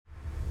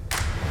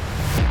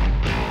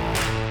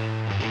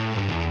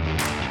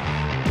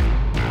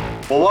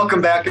Well,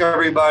 welcome back,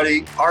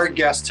 everybody. Our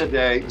guest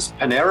today is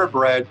Panera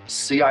Bread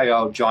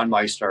CIO John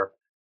Meister,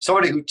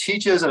 somebody who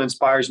teaches and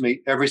inspires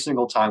me every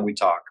single time we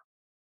talk.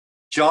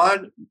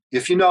 John,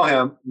 if you know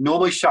him,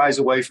 normally shies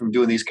away from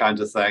doing these kinds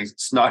of things.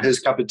 It's not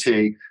his cup of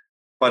tea.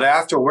 But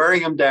after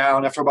wearing him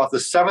down, after about the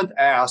seventh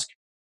ask,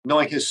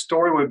 knowing his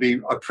story would be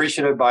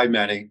appreciated by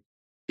many,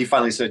 he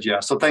finally said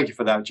yes. So thank you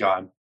for that,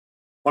 John.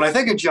 When I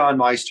think of John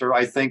Meister,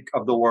 I think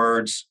of the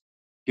words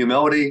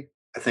humility,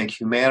 I think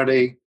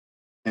humanity,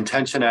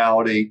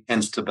 intentionality,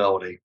 and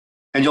stability.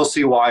 And you'll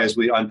see why as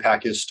we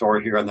unpack his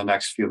story here in the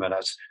next few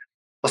minutes.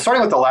 Well,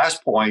 starting with the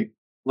last point,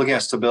 looking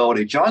at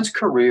stability, John's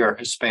career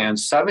has spanned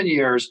 7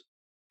 years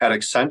at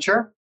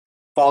Accenture,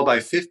 followed by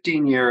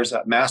 15 years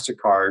at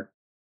MasterCard.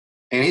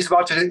 And he's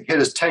about to hit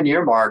his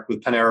 10-year mark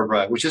with Panera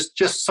Bread, which is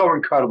just so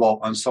incredible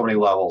on so many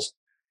levels.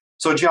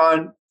 So,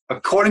 John,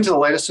 according to the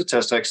latest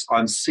statistics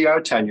on CIO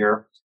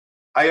tenure,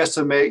 I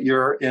estimate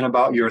you're in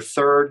about your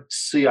third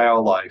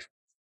CIO life.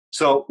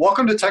 So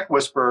welcome to Tech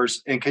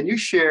Whispers, and can you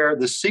share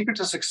the secret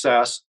to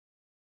success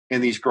in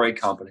these great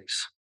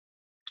companies?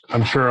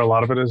 I'm sure a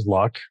lot of it is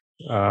luck.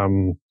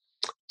 Some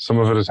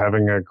of it is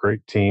having a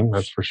great team,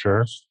 that's for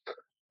sure.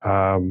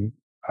 I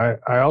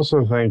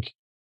also think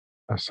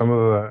some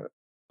of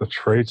the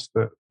traits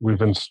that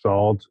we've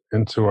installed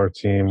into our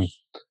team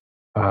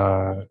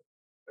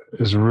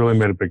has really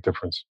made a big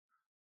difference.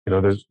 You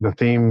know, the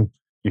theme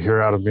you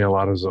hear out of me a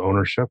lot is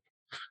ownership.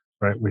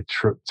 Right, we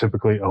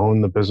typically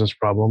own the business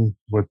problem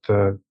with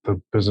the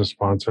business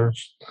sponsor,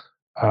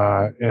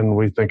 and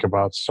we think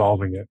about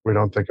solving it. We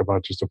don't think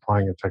about just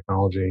applying a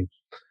technology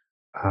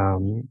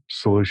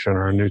solution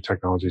or a new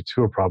technology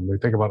to a problem. We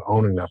think about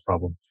owning that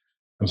problem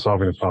and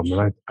solving the problem.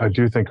 And I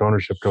do think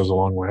ownership goes a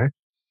long way.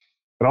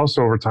 It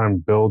also, over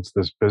time, builds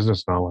this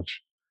business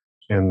knowledge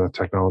in the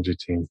technology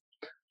team.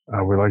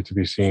 We like to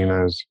be seen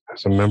as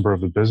a member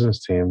of the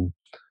business team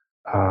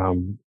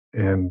and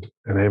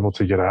able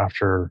to get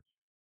after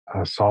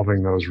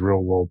solving those real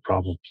world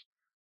problems.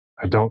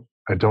 I don't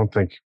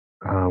think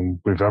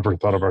we've ever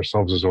thought of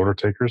ourselves as order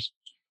takers.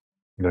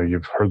 You know,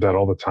 you've heard that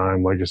all the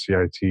time, legacy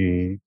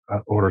IT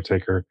order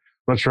taker.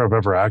 I'm not sure I've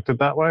ever acted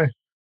that way.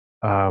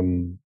 I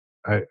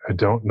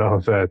don't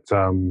know that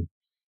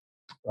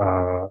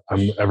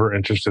I'm ever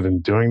interested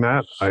in doing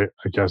that. I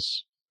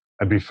guess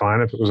I'd be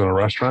fine if it was in a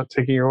restaurant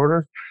taking your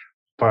order.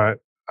 But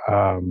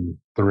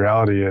the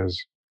reality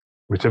is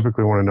we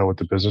typically want to know what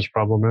the business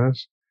problem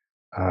is.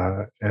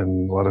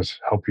 And let us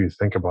help you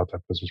think about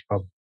that business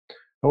problem.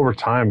 Over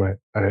time,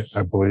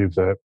 I believe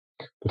that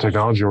the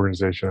technology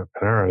organization at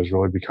Panera has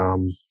really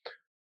become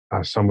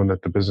someone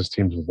that the business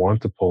teams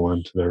want to pull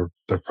into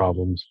their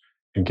problems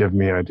and give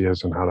me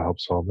ideas on how to help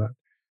solve that.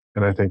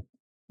 And I think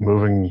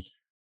moving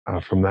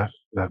from that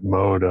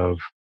mode of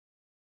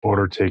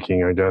order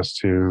taking, I guess,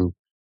 to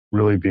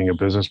really being a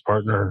business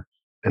partner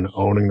and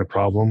owning the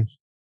problem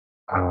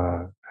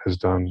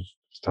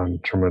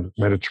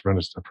made a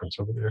tremendous difference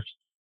over the years.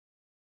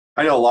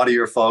 I know a lot of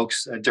your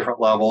folks at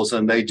different levels,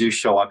 and they do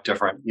show up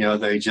different. You know,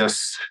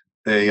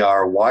 they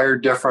are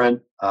wired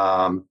different,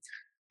 and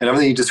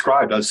everything you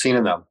described, I've seen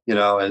in them. You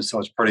know, and so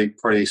it's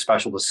pretty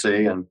special to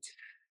see. And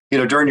you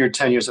know, during your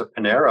 10 years at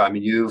Panera, I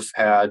mean, you've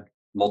had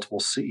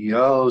multiple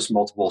CEOs,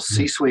 multiple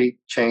C-suite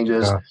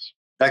changes. Yes.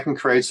 That can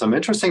create some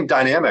interesting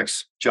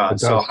dynamics, John.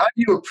 So, how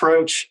do you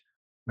approach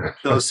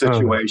those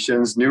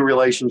situations, new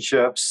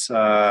relationships,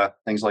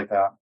 things like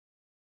that?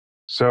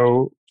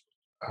 So.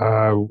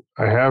 I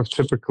have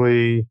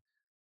typically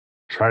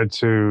tried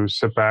to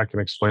sit back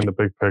and explain the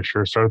big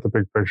picture, start at the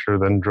big picture,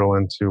 then drill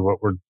into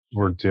what we're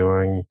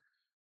doing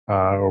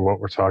or what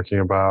we're talking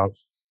about.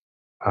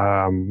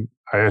 I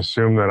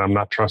assume that I'm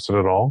not trusted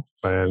at all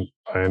by a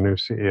new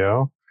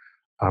CEO.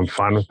 I'm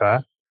fine with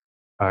that.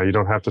 You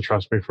don't have to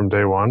trust me from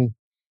day one.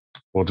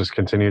 We'll just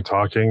continue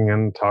talking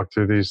and talk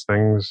through these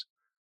things.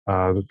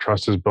 The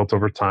trust is built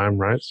over time,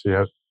 right?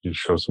 So you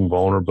show some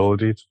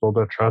vulnerability to build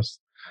that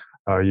trust.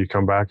 You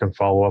come back and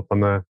follow up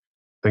on the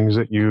things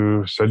that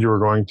you said you were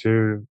going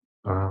to,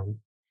 and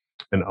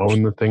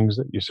own the things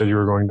that you said you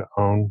were going to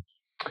own.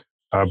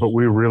 But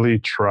we really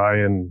try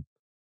and,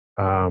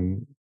 all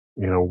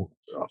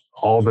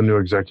the new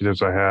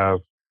executives I have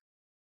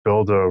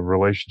build a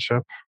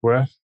relationship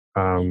with,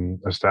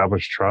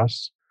 establish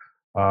trust,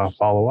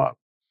 follow up.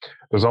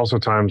 There's also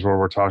times where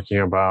we're talking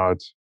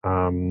about,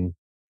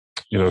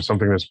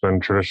 something that's been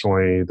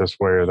traditionally this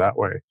way or that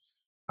way.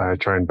 I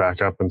try and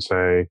back up and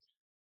say,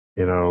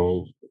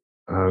 you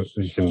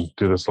can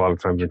do this a lot of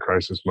times in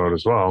crisis mode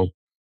as well.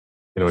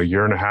 You know, a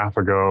year and a half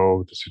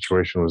ago, the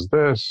situation was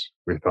this.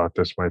 We thought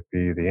this might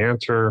be the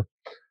answer.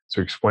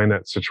 So explain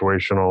that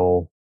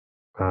situational,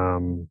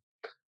 the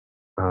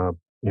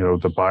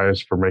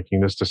bias for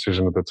making this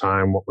decision at the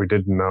time, what we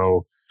didn't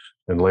know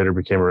and later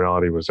became a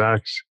reality was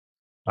X.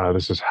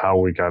 This is how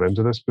we got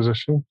into this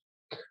position.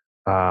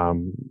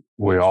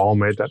 We all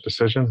made that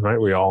decision,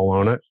 right? We all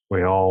own it.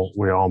 We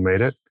all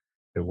made it.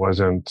 It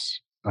wasn't,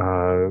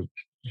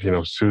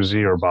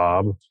 Susie or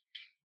Bob.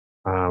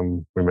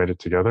 We made it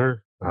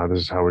together. This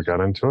is how we got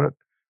into it.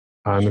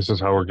 And this is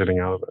how we're getting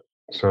out of it.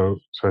 So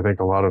I think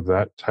a lot of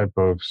that type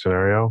of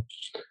scenario,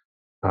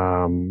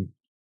 um,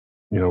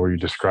 where you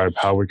describe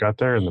how we got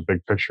there in the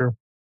big picture,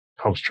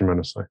 helps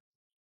tremendously.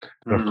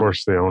 And of Mm.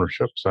 course, the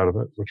ownership side of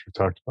it, which we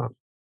talked about.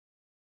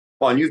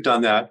 Well, and you've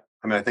done that.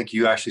 I mean, I think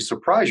you actually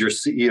surprise your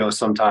CEO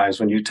sometimes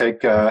when you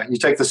take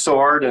the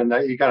sword and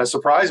you kind of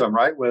surprise them,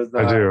 right? With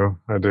I do,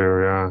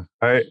 yeah.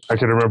 I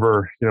can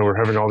remember, we're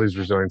having all these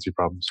resiliency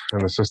problems,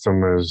 and the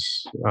system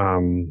is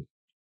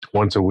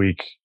once a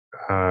week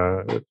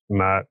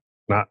not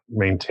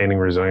maintaining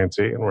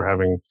resiliency, and we're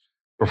having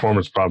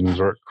performance problems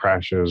or it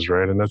crashes,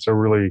 right? And that's a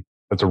revenue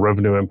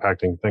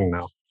impacting thing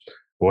now.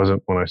 It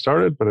wasn't when I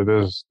started, but it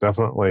is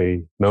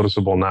definitely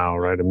noticeable now,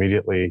 right?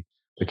 Immediately,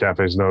 the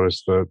cafes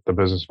notice the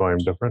business volume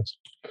difference.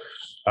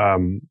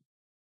 Um,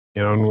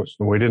 and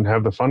we didn't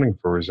have the funding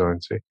for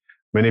resiliency.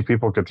 Many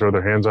people could throw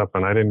their hands up,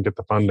 and I didn't get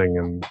the funding,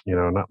 and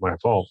not my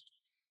fault.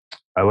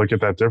 I look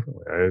at that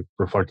differently. I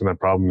reflect on that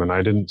problem, and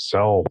I didn't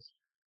sell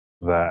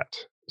that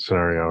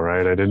scenario,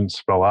 right? I didn't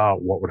spell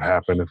out what would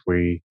happen if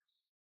we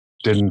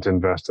didn't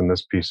invest in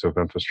this piece of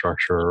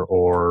infrastructure,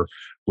 or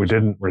we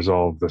didn't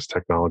resolve this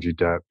technology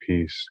debt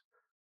piece.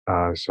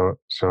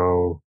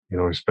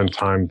 We spend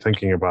time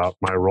thinking about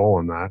my role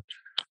in that.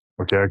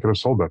 Okay, I could have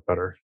sold that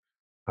better.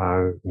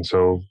 And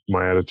so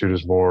my attitude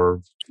is more,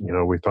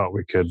 we thought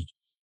we could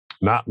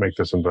not make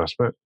this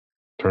investment.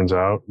 Turns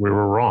out we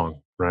were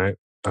wrong, right?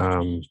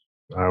 Um,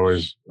 I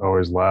always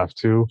laugh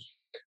too.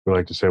 We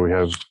like to say we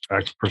have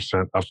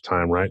X%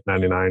 uptime, right?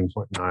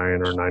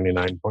 99.9 or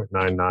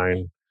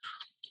 99.99,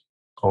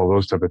 all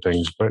those type of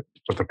things. But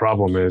the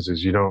problem is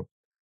your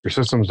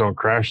systems don't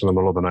crash in the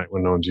middle of the night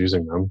when no one's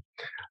using them.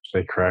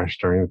 They crash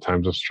during the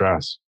times of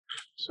stress.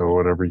 So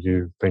whatever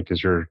you think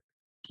is your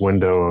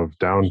window of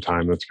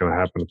downtime, that's going to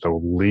happen at the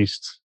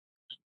least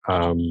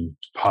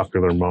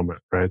popular moment,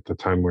 right? The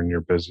time when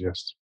you're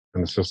busiest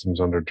and the system's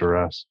under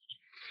duress.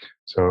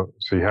 So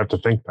you have to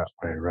think that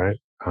way, right?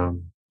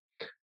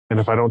 And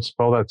if I don't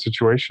spell that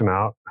situation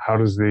out, how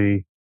does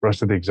the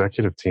rest of the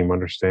executive team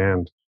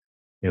understand?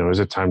 Is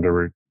it time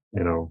to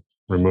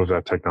remove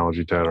that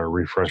technology debt or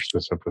refresh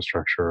this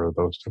infrastructure or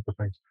those type of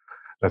things?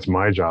 That's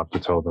my job to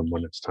tell them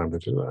when it's time to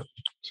do that.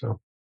 So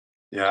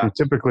you yeah,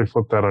 typically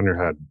flip that on your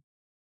head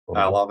a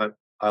I little bit. love it.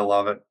 I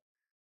love it.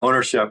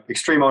 Ownership,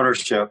 extreme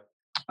ownership.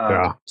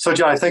 Yeah, So,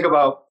 John, I think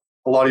about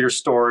a lot of your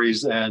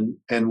stories, and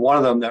one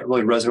of them that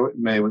really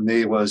resonated with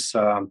me was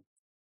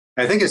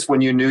I think it's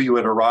when you knew you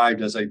had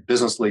arrived as a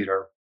business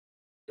leader.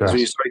 Is when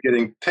you yes, started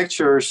getting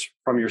pictures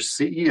from your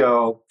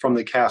CEO from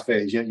the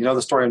cafes. You know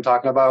the story I'm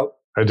talking about?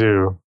 I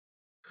do.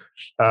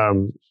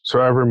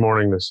 So every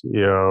morning, the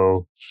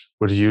CEO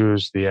would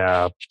use the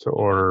app to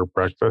order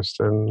breakfast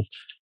and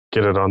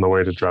get it on the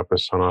way to drop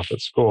his son off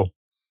at school.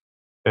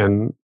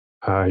 And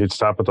he'd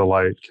stop at the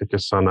light, kick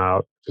his son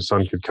out. His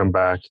son could come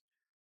back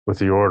with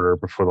the order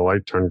before the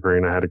light turned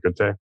green. I had a good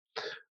day.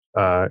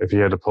 If he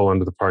had to pull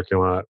into the parking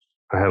lot,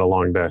 I had a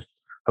long day.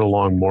 I had a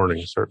long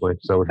morning, certainly,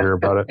 because I would hear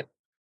about it.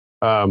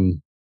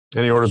 Um,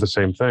 and he ordered the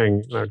same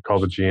thing. I'd call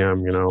the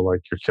GM,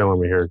 like, you're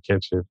killing me here.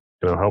 Can't you,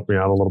 help me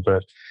out a little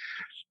bit?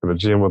 And the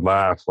GM would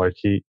laugh, like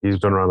he's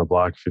been around the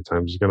block a few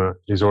times.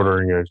 He's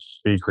ordering a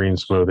bee green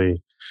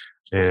smoothie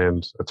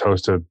and a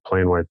toasted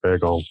plain white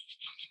bagel.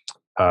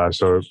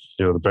 So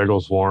the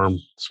bagel's warm,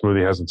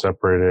 smoothie hasn't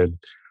separated.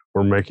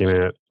 We're making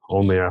it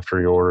only after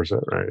he orders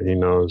it, right? He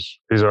knows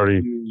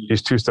Mm.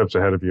 he's 2 steps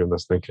ahead of you in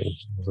this thinking.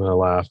 And I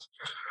laughed.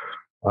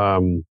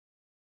 Um,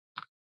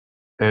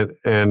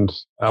 and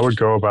I would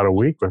go about a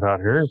week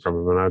without hearing from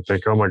him, and I'd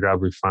think, oh my God,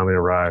 we finally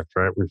arrived,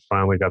 right? We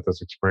finally got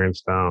this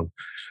experience down.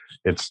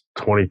 It's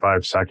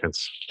 25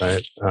 seconds,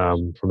 right?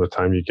 From the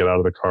time you get out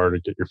of the car to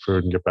get your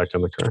food and get back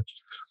in the car.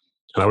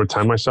 And I would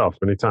time myself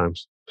many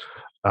times,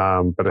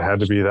 but it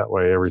had to be that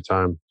way every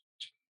time.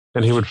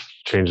 And he would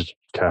change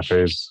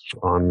cafes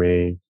on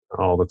me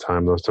all the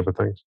time, those type of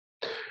things.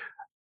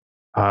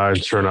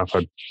 And sure enough,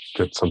 I'd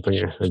get something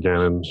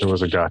again, and it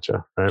was a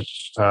gotcha, right?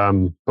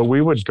 But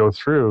we would go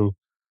through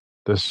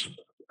this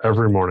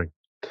every morning.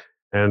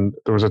 And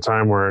there was a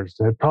time where it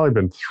had probably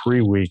been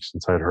 3 weeks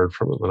since I'd heard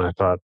from him, and I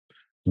thought,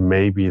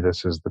 maybe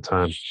this is the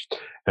time.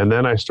 And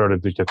then I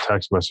started to get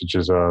text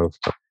messages of,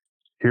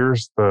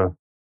 here's the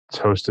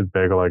toasted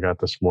bagel I got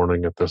this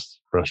morning at this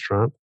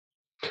restaurant.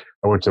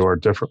 I went to our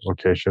different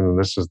location, and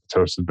this is the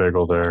toasted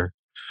bagel there.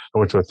 I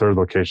went to a third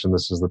location.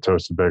 This is the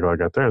toasted bagel I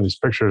got there. And these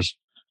pictures,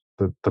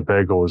 the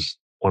bagel was,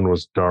 one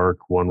was dark,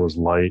 one was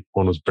light,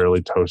 one was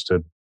barely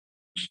toasted,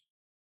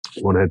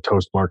 one had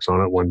toast marks on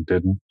it, one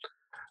didn't.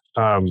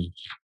 Um,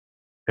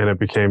 and it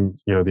became,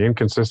 the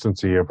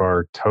inconsistency of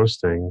our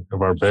toasting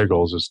of our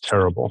bagels is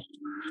terrible.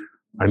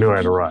 I knew I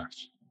had arrived.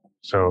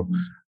 So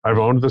I've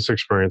owned this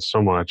experience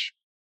so much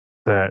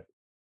that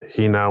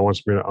he now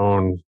wants me to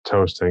own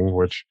toasting,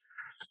 which,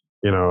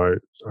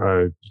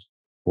 I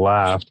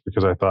laughed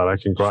because I thought I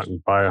can go out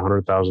and buy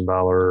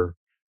 $100,000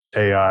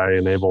 AI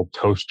enabled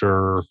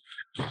toaster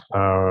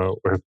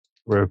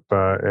with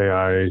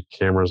AI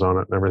cameras on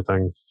it and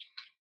everything.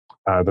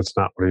 That's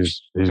not what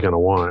he's going to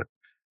want.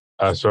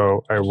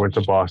 So I went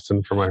to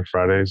Boston for my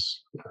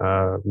Friday's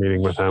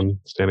meeting with him,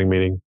 standing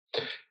meeting,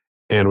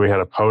 and we had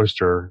a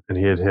poster, and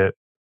he had hit,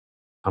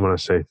 I'm going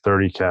to say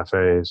 30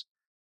 cafes,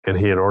 and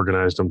he had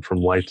organized them from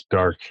light to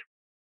dark.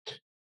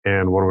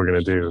 And what are we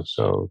going to do?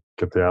 So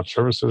get the app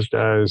services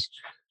guys.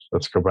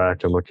 Let's go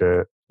back and look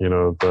at,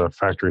 the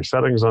factory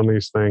settings on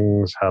these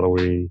things. How do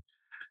we,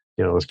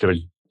 let's get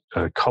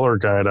a color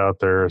guide out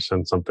there,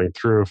 send something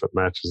through. If it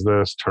matches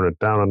this, turn it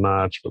down a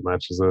notch. If it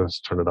matches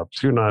this, turn it up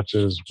 2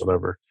 notches,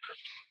 whatever.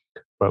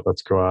 But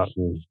let's go out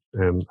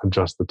and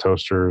adjust the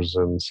toasters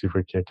and see if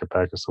we can't get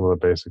back to some of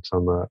the basics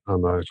on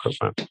the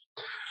equipment.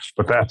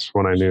 But that's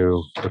when I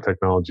knew the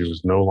technology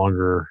was no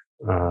longer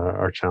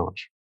our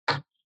challenge.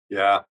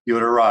 Yeah, you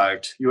had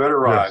arrived.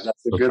 Yes,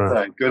 That's a good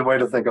thing. Good way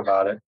to think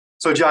about it.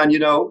 So, John,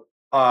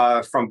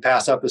 from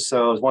past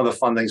episodes, one of the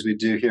fun things we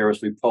do here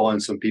is we pull in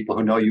some people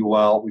who know you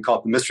well. We call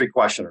it the mystery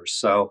questioners.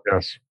 So,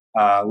 yes,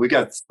 we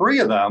got 3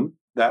 of them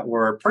that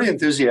were pretty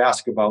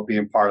enthusiastic about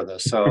being part of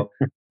this. So,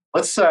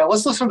 let's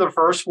listen to the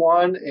first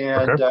one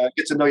and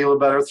get to know you a little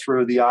better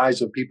through the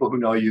eyes of people who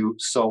know you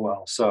so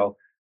well. So,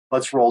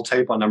 let's roll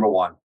tape on number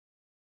 1.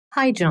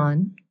 Hi,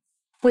 John.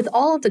 With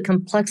all of the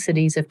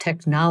complexities of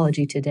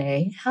technology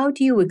today, how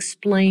do you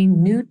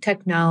explain new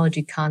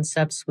technology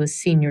concepts with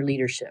senior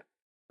leadership?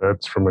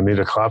 That's from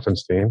Anita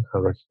Klopfenstein. I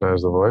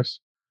recognize the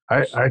voice.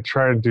 I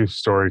try to do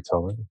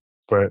storytelling,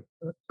 but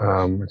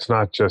it's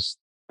not just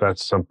that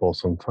simple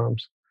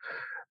sometimes.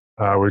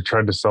 We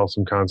tried to sell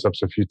some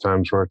concepts a few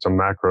times where it's a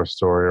macro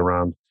story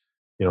around,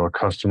 a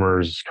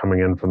customer's coming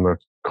in from the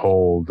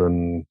cold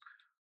and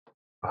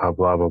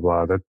blah, blah,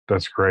 blah.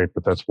 That's great,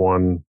 but that's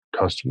one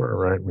customer,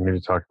 right? We need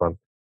to talk about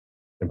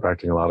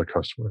impacting a lot of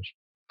customers,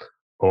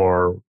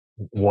 or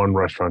one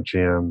restaurant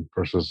GM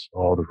versus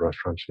all the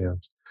restaurant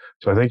GMs.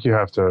 So I think you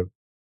have to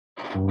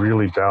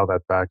really dial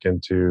that back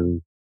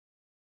into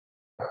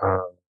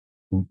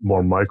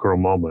more micro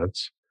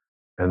moments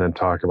and then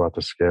talk about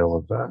the scale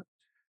of that.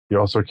 You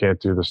also can't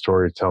do the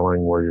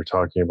storytelling where you're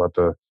talking about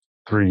the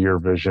 3-year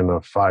vision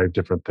of 5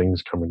 different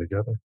things coming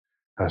together.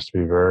 It has to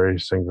be very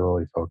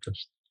singularly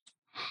focused.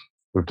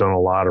 We've done a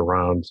lot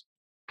around,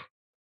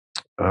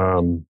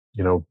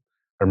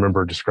 I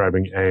remember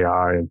describing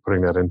AI and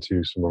putting that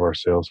into some of our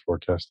sales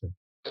forecasting.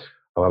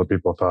 A lot of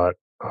people thought,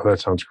 oh, that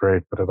sounds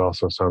great, but it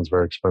also sounds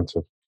very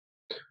expensive.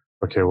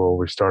 Okay, well,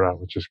 we start out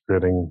with just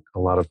creating a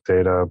lot of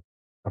data,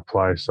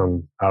 apply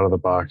some out of the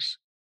box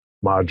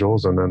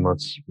modules, and then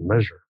let's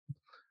measure,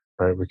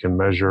 right? We can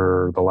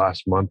measure the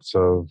last months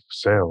of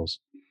sales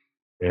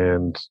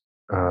and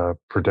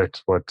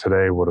predict what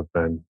today would have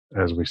been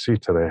as we see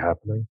today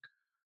happening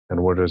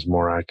and what is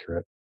more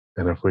accurate.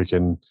 And if we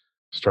can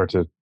start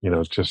to,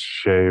 just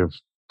shave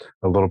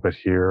a little bit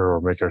here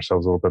or make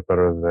ourselves a little bit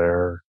better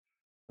there,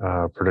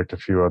 predict a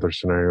few other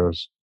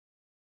scenarios,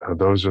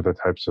 those are the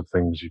types of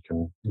things you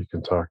can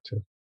talk to.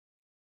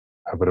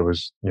 But it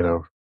was,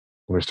 when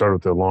we started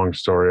with the long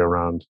story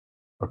around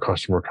a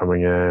customer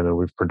coming in and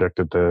we've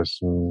predicted this,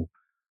 and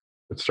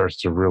it starts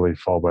to really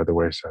fall by the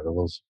wayside. It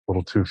was a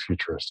little too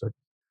futuristic.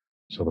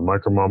 So the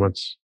micro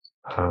moments,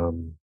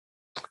 and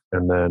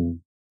then,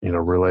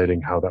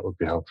 relating how that would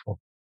be helpful.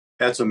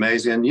 That's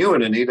amazing. And you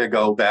and Anita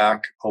go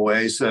back a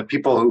ways.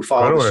 People who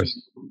follow the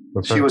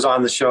show, she was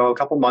on the show a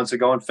couple months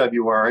ago in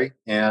February,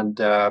 and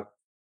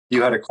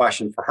you had a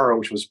question for her,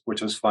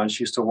 which was fun.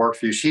 She used to work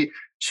for you. She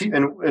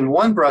in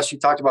one breath she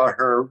talked about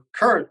her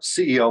current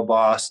CEO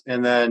boss,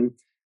 and then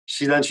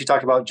she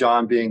talked about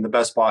John being the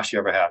best boss she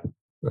ever had.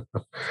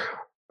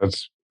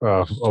 That's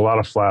a lot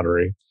of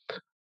flattery.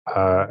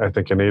 I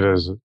think Anita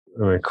is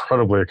an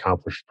incredibly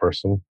accomplished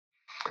person.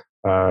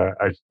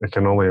 I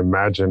can only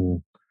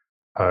imagine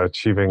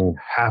achieving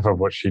half of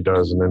what she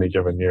does in any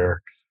given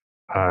year,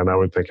 and I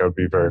would think I would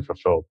be very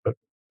fulfilled. But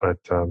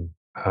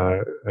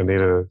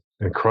Anita,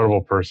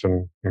 incredible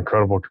person,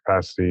 incredible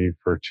capacity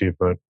for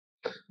achievement.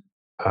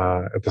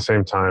 At the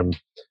same time,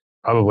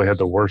 probably had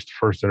the worst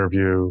first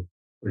interview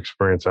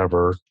experience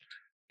ever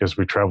because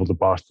we traveled to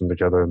Boston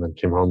together and then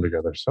came home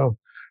together. So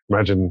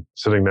imagine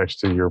sitting next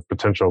to your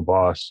potential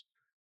boss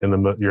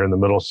you're in the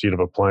middle seat of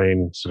a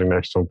plane sitting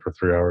next to him for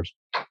 3 hours.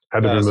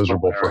 Had to be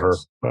miserable for her.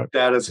 But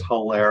that is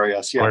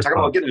hilarious. Yeah, talk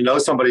about getting to know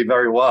somebody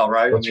very well,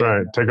 right? That's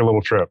right. Take a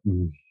little trip.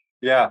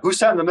 Yeah. Who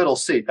sat in the middle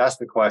seat? That's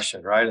the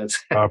question, right? It's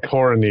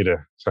poor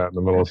Anita sat in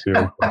the middle seat.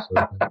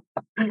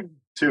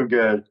 Too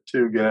good.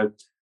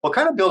 Well,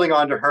 kind of building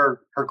on to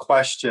her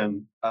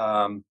question,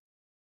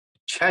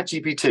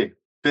 ChatGPT,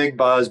 big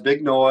buzz,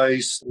 big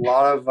noise, a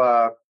lot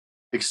of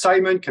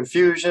excitement,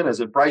 confusion. Is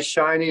it bright,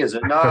 shiny? Is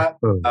it not?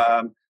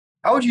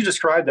 How would you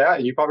describe that?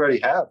 And you probably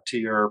already have to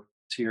your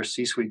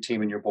C-suite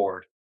team and your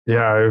board.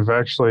 Yeah, I've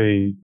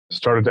actually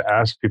started to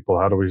ask people,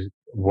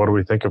 what do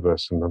we think of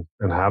this, and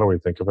how do we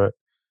think of it?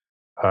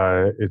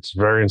 It's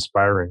very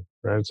inspiring,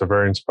 right? It's a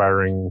very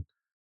inspiring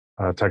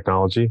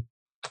technology.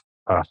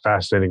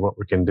 Fascinating what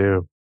we can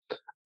do.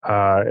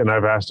 And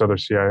I've asked other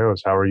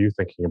CIOs, how are you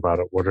thinking about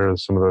it? What are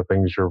some of the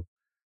things you're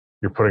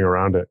putting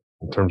around it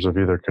in terms of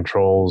either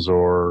controls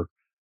or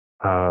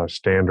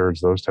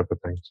standards, those type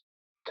of things?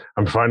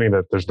 I'm finding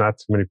that there's not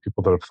too many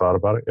people that have thought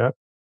about it yet.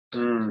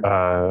 Mm,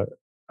 Uh,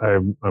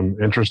 I'm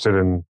interested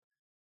in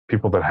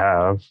people that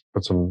have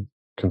put some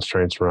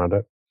constraints around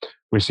it.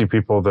 We see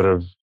people that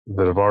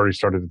have already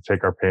started to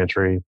take our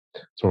pantry.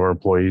 Some of our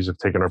employees have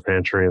taken our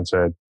pantry and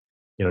said,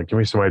 give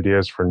me some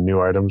ideas for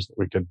new items that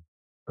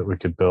we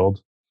could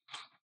build.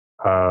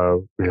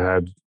 We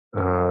had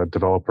a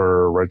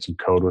developer write some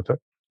code with it.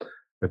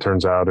 It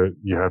turns out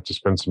you have to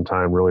spend some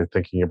time really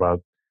thinking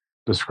about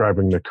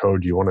describing the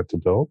code you want it to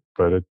build,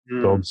 but it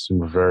mm, builds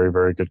some very,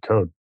 very good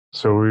code.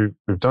 So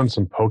we've done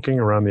some poking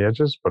around the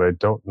edges, but I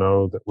don't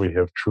know that we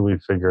have truly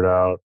figured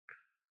out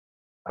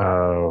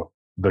uh,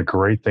 the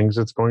great things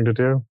it's going to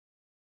do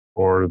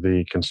or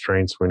the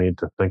constraints we need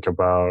to think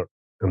about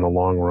in the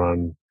long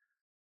run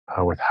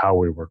with how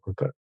we work with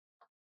it.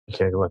 You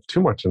can't let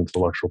too much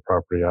intellectual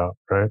property out,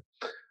 right?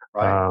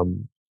 right.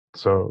 Um,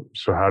 so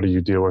how do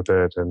you deal with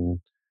it, and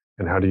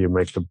how do you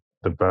make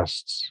the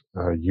best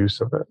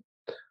use of it?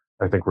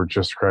 I think we're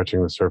just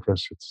scratching the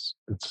surface.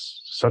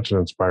 It's such an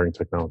inspiring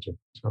technology.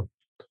 So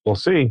we'll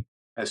see.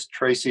 As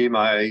Tracy,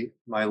 my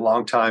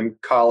longtime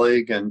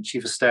colleague and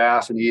chief of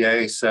staff and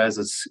EA says,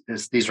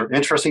 it's these are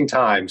interesting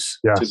times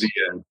to be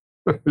Yes,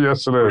 in,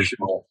 yes, it for is.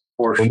 sure,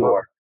 for We're mo-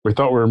 sure. we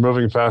thought we were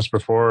moving fast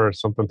before.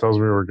 Something tells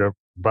me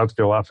about to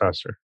get a lot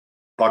faster.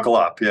 Buckle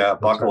up, yeah,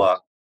 That's buckle right.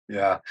 up,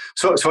 yeah.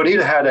 So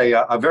Anita had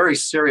a very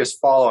serious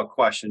follow-up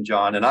question,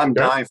 John, and I'm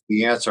Okay. dying for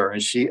the answer.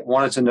 And she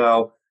wanted to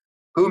know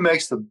who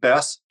makes the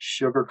best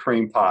sugar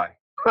cream pie.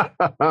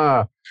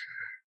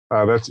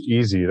 That's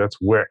easy. That's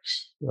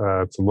Wix.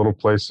 It's a little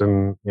place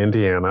in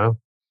Indiana.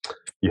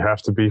 You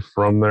have to be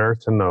from there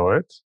to know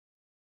it.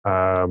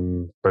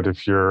 But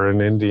if you're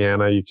in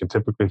Indiana, you can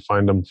typically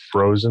find them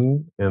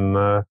frozen in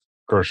the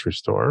grocery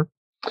store.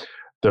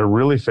 They're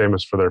really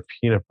famous for their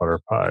peanut butter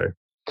pie.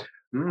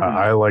 Mm,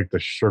 I like the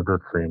sugar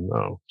cream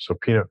though. So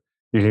you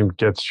can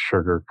get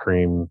sugar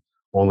cream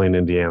only in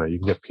Indiana. You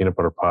can get peanut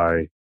butter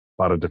pie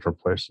a lot of different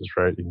places,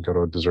 right? You can go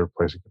to a dessert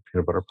place and get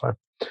peanut butter pie.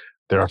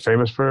 They are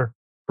famous for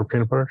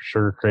peanut butter.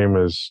 Sugar cream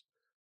is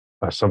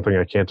something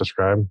I can't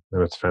describe,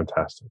 and it's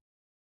fantastic.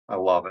 I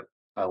love it.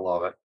 I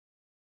love it.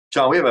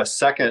 John, we have a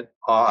second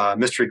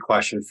mystery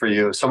question for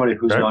you. Somebody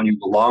who's Okay. known you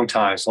a long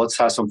time. So let's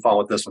have some fun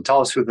with this one.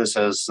 Tell us who this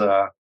is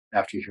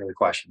after you hear the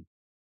question.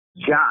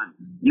 John,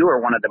 you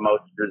are one of the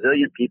most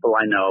resilient people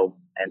I know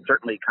and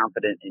certainly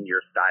confident in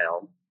your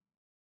style.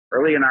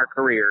 Early in our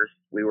careers,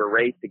 we were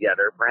raised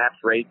together, perhaps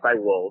raised by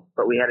wolves,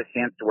 but we had a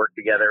chance to work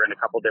together in a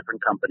couple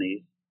different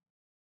companies.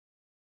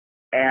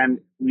 And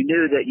we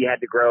knew that you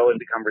had to grow and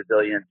become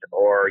resilient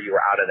or you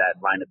were out of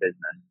that line of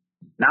business.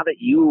 Now that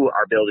you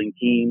are building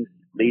teams,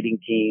 leading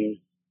teams,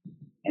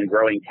 and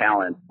growing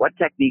talent, what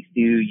techniques do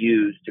you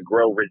use to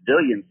grow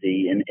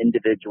resiliency in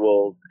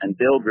individuals and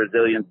build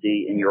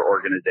resiliency in your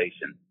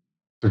organization?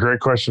 It's a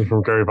great question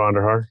from Gary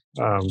Vonderhaar.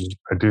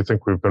 I do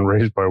think we've been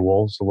raised by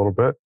wolves a little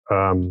bit.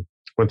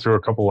 Went through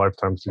a couple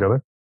lifetimes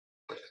together.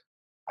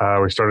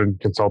 We started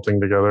consulting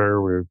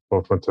together. We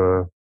both went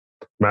to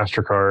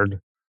MasterCard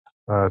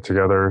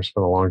together,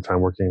 spent a long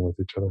time working with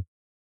each other.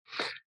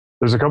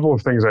 There's a couple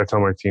of things I tell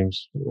my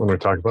teams when we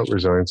talk about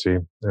resiliency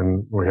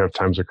and we have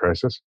times of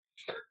crisis.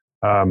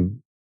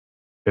 Um,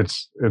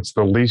 it's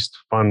the least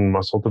fun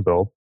muscle to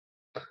build.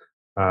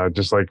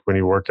 Just like when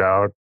you work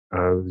out,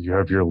 you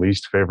have your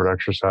least favorite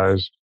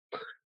exercise.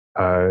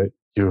 Uh,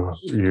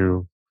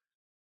 you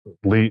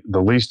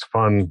the least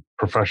fun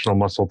professional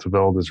muscle to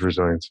build is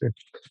resiliency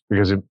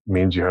because it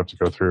means you have to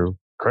go through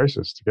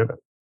crisis to get it.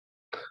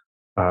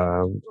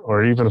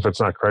 Or even if it's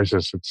not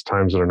crisis, it's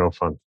times that are no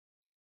fun.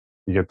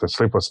 You get the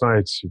sleepless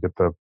nights, you get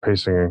the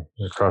pacing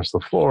across the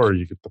floor,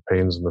 you get the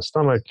pains in the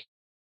stomach.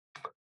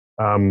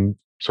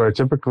 So I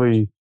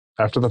typically,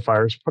 after the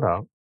fire is put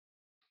out,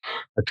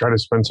 I try to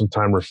spend some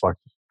time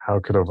reflecting. How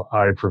could have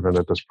I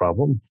prevented this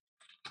problem?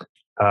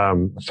 I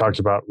talked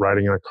about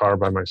riding in a car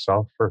by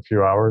myself for a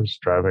few hours,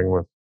 driving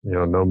with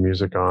no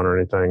music on or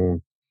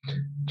anything,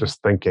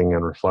 just thinking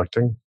and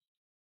reflecting.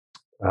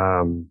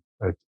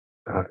 I,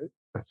 uh,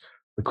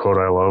 the quote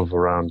I love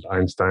around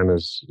Einstein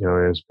is,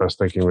 his best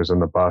thinking was in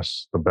the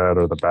bus, the bed,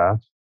 or the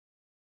bath.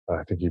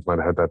 I think he might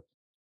have had that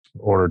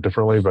order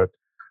differently, but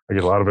I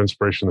get a lot of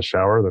inspiration in the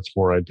shower. That's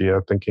more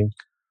idea thinking.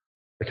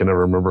 I can never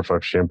remember if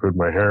I've shampooed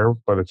my hair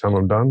by the time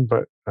I'm done,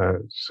 but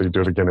so you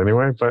do it again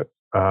anyway. But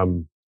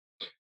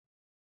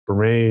for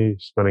me,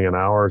 spending an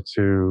hour or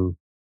two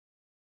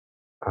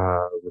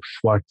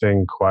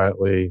reflecting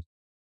quietly,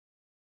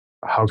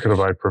 how could have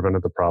I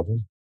prevented the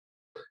problem?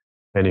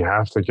 And you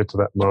have to get to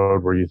that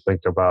mode where you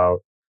think about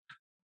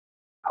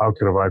how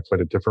could have I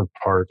played a different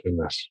part in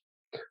this?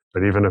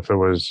 But even if it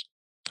was,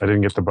 I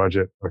didn't get the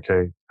budget,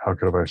 okay, how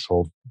could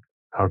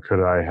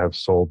I have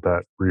sold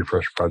that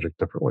refresh project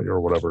differently or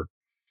whatever?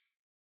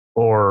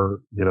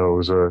 Or,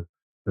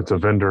 it's a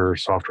vendor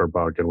software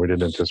bug and we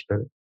didn't anticipate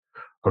it.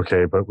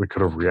 Okay, but we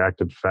could have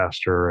reacted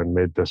faster and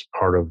made this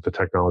part of the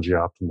technology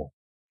optimal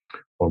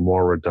or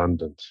more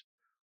redundant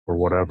or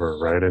whatever,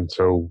 right? And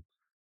so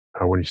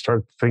when you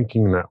start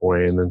thinking that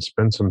way and then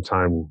spend some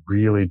time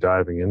really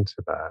diving into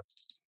that,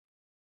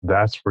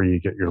 That's where you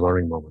get your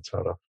learning moments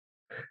out of.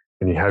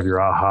 And you have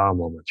your aha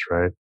moments,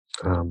 right?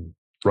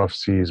 Rough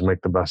seas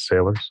make the best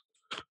sailors.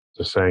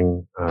 Just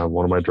saying,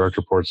 one of my direct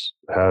reports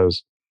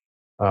has,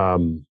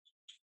 um,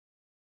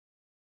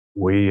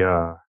 we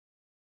have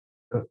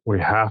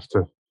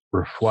to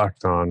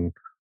reflect on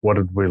what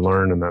did we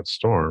learn in that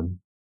storm,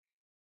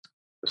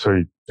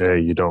 so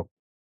you don't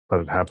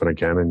let it happen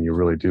again, and you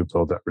really do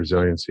build that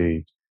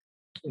resiliency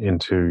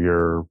into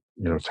your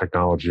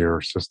technology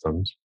or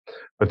systems.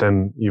 But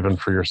then even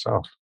for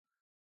yourself,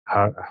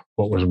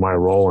 what was my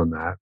role in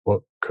that?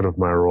 What could have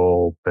my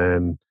role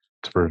been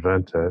to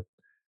prevent it?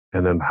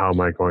 And then how am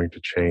I going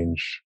to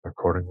change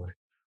accordingly?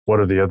 What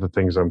are the other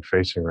things I'm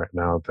facing right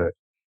now that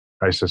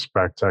I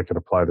suspect I could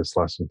apply this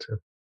lesson to?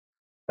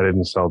 I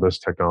didn't sell this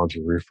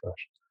technology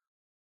refresh.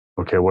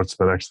 Okay, what's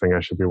the next thing I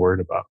should be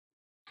worried about?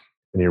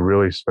 And you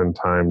really spend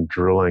time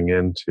drilling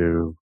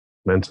into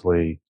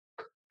mentally,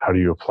 how do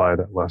you apply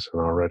that lesson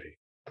already?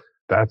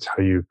 That's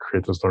how you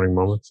create those learning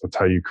moments. That's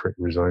how you create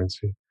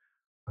resiliency.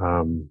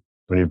 When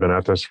you've been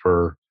at this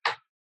for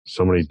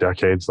so many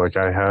decades, like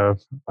I have,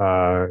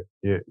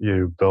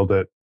 you build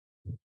it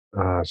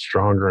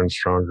stronger and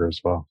stronger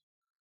as well.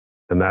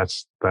 And that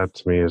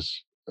to me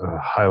is a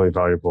highly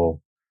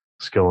valuable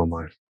skill in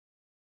life.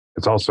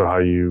 It's also how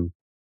you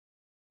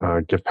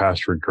get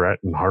past regret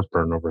and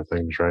heartburn over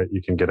things, right?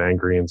 You can get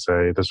angry and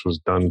say, this was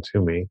done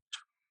to me,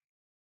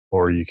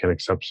 or you can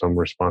accept some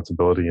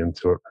responsibility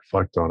into it,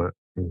 reflect on it,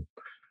 and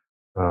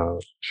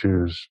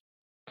choose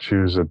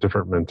a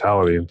different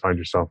mentality and find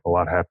yourself a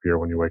lot happier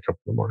when you wake up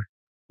in the morning.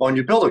 Well, and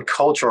you build a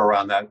culture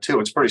around that too.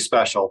 It's pretty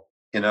special,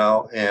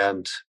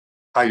 and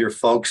how your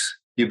folks,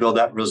 you build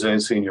that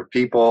resiliency in your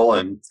people.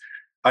 And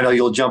I know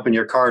you'll jump in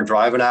your car and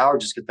drive an hour,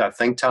 just get that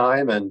think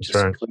time and just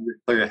right.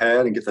 clear your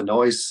head and get the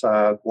noise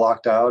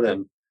blocked out.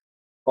 And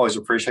always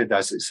appreciate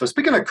that. So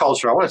speaking of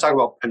culture, I want to talk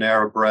about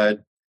Panera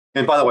Bread.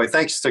 And by the way,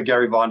 thanks to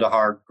Gary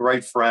Vonderhaar,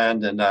 great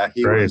friend. And I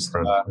think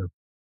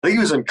he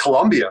was in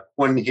Colombia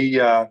when he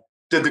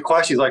did the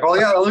question. He's like, oh,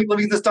 yeah, let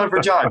me get this done for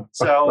John.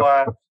 So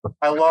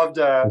I loved,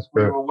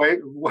 we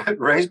were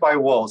raised by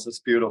wolves. It's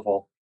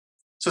beautiful.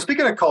 So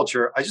speaking of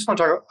culture, I just want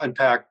to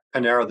unpack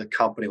Panera, the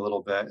company, a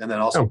little bit, and then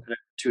also Panera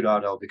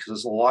 2.0, because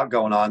there's a lot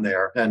going on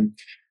there. And,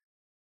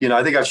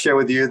 I think I've shared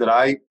with you that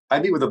I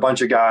meet with a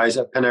bunch of guys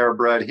at Panera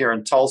Bread here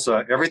in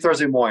Tulsa every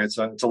Thursday morning.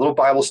 It's a little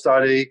Bible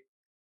study.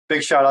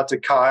 Big shout out to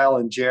Kyle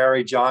and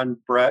Jerry, John,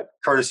 Brett,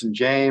 Curtis, and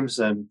James.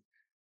 And,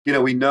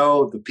 we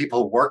know the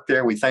people who work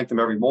there. We thank them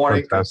every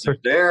morning because they're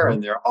there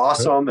and they're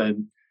awesome.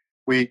 And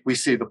we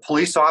see the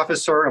police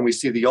officer and we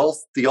see the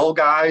old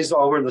guys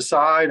over on the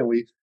side.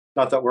 And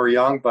not that we're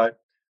young,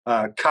 but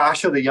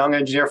Kasha, the young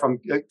engineer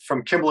from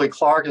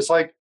Kimberly-Clark, it's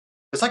like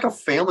a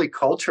family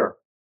culture.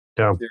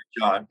 Yeah, there,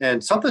 John.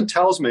 And something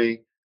tells me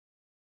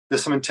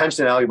there's some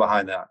intentionality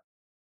behind that.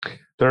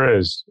 There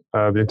is.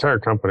 The entire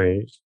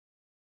company.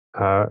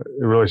 It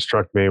really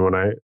struck me when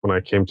I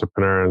came to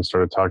Panera and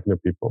started talking to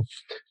people.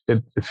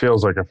 It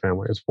feels like a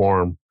family. It's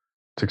warm.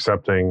 It's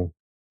accepting.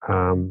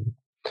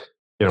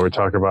 We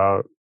talk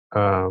about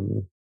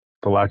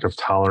the lack of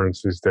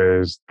tolerance these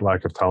days, the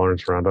lack of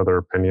tolerance around other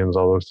opinions,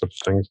 all those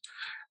types of things.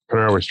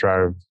 Panera, we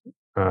strive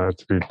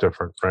to be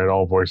different, right?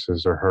 All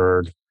voices are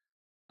heard.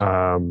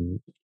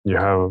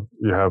 You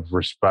have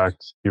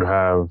respect. You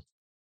have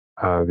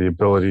the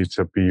ability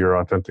to be your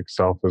authentic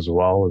self as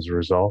well as a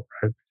result,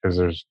 right?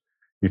 Because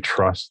you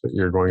trust that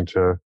you're going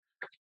to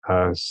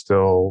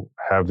still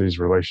have these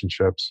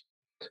relationships.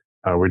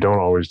 We don't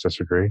always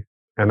disagree,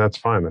 and that's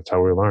fine. That's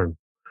how we learn.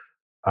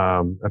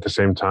 At the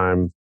same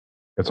time,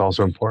 it's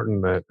also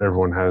important that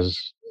everyone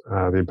has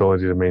the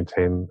ability to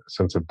maintain a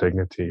sense of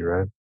dignity,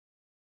 right?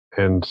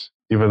 And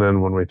even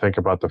then, when we think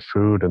about the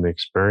food and the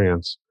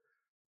experience,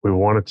 we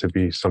want it to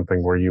be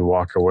something where you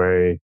walk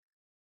away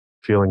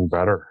feeling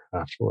better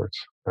afterwards,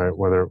 right?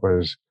 Whether it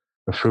was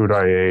the food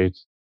I ate,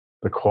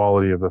 the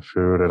quality of the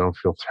food, I don't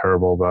feel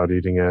terrible about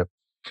eating it,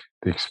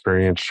 the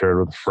experience shared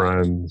with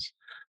friends,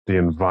 the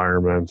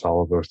environment,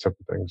 all of those type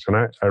of things. And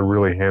I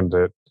really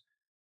I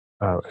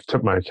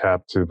tip my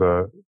cap to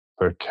the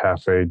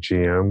cafe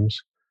GMs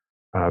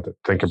that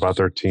think about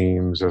their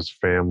teams as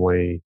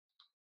family,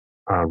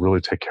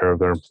 really take care of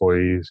their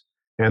employees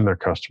and their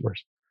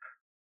customers.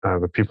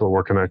 The people that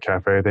work in that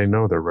cafe, they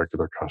know their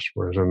regular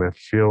customers, and it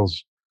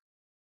feels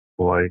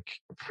like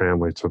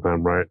family to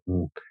them, right?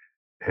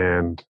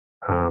 And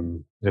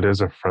it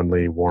is a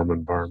friendly, warm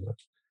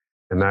environment,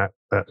 and that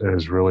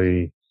is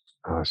really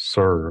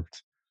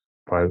served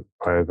by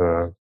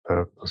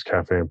those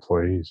cafe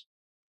employees.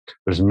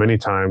 There's many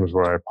times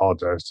where I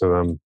apologize to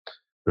them.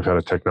 We've had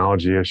a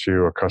technology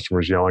issue, a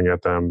customer's yelling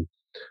at them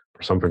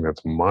for something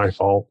that's my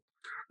fault.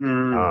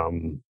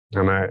 And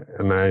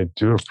I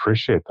do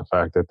appreciate the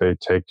fact that they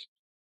take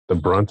the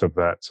brunt of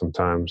that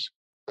sometimes.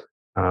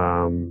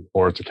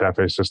 Or it's a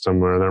cafe system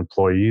where their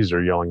employees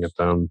are yelling at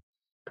them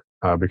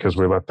because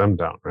we let them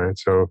down, right?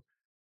 So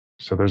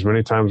there's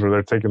many times where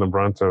they're taking the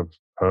brunt of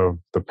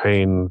the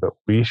pain that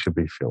we should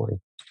be feeling.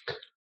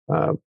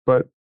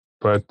 But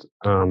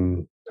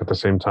at the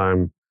same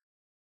time,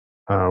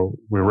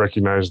 We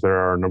recognize they're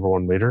our number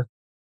one leader,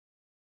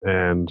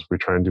 and we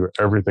try and do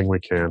everything we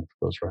can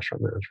for those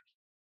restaurant managers.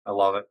 I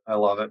love it. I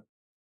love it.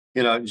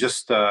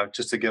 Just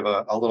to give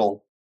a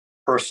little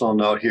personal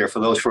note here for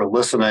those who are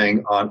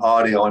listening on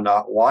audio and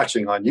not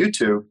watching on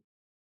YouTube,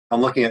 I'm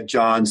looking at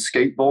John's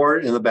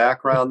skateboard in the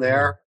background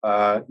there.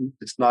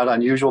 It's not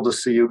unusual to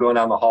see you going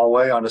down the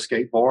hallway on a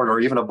skateboard or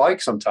even a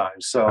bike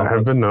sometimes. So I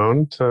have been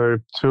known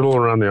to tootle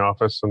around the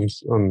office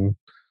on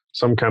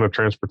some kind of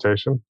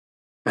transportation.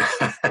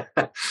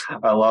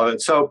 I love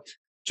it. So,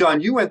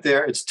 John, you went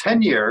there. It's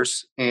 10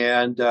 years,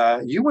 and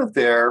you went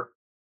there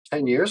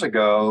 10 years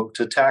ago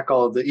to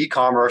tackle the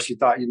e-commerce you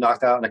thought you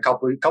knocked out in a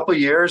couple of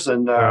years,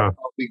 and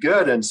it'll be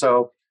good. And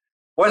so,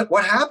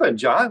 what happened,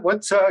 John?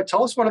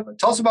 Tell us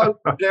about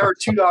Panera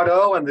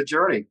 2.0 and the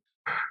journey.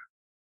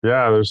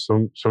 Yeah, there's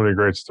so many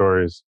great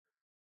stories.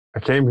 I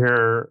came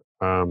here.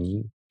 I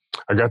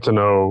got to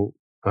know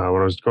when I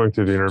was going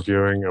through the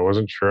interviewing. I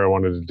wasn't sure I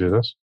wanted to do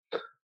this.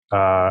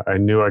 I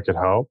knew I could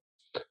help.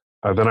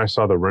 Then I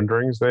saw the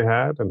renderings they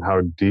had and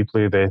how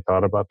deeply they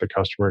thought about the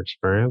customer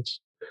experience.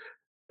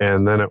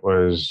 And then it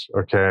was,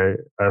 okay,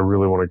 I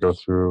really want to go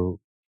through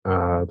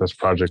this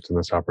project and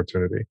this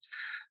opportunity,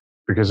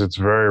 because it's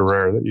very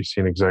rare that you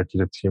see an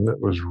executive team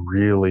that was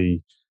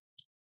really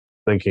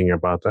thinking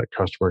about that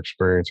customer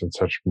experience in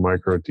such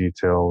micro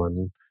detail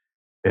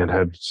and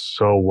had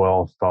so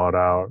well thought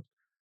out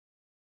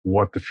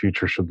what the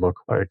future should look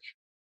like.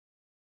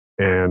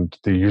 And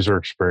the user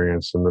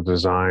experience and the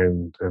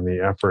design and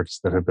the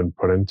efforts that have been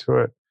put into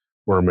it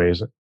were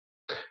amazing.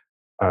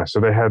 So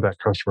they had that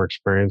customer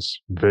experience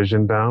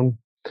vision down.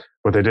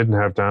 What they didn't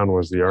have down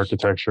was the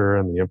architecture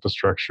and the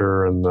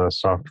infrastructure and the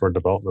software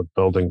development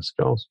building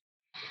skills.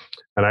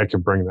 And I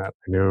could bring that.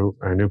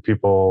 I knew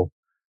people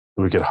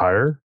who we could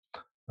hire.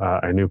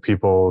 I knew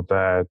people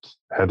that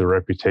had the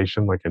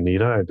reputation, like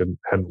Anita. I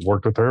hadn't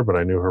worked with her, but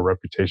I knew her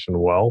reputation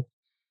well.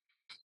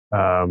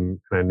 And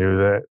I knew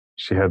that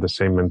she had the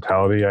same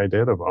mentality I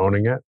did of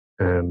owning it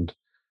and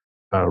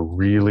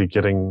really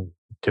getting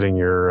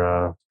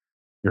your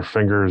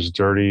fingers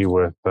dirty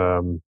with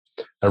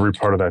every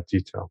part of that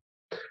detail.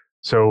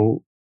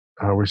 So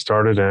we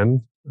started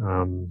in.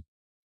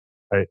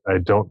 I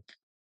don't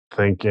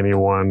think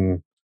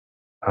anyone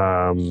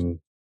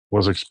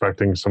was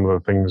expecting some of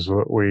the things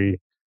that we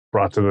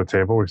brought to the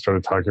table. We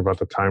started talking about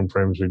the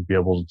timeframes we'd be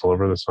able to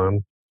deliver this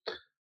on.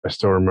 I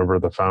still remember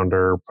the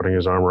founder putting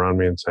his arm around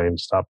me and saying,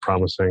 "Stop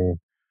promising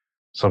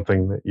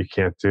something that you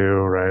can't do,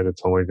 right?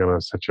 It's only going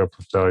to set you up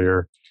for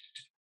failure."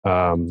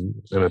 And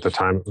at the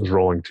time, it was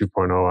rolling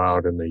 2.0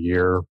 out in a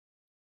year.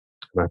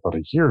 And I thought,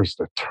 a year is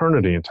an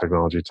eternity in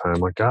technology time.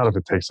 Like, God, if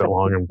it takes that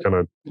long, I'm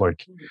going to,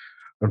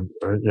 I'm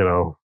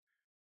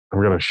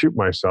going to shoot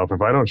myself.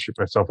 If I don't shoot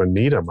myself,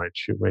 Anita might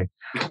shoot me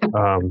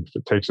if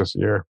it takes us a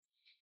year.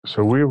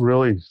 So we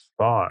really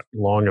thought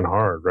long and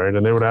hard, right?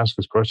 And they would ask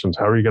us questions.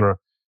 How are you going to,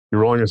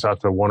 you're rolling this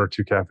out to 1 or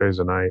 2 cafes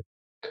a night.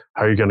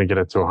 How are you going to get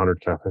it to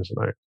 100 cafes a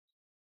night?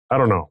 I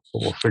don't know,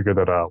 but we'll figure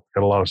that out. We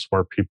got a lot of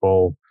smart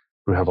people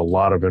who have a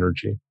lot of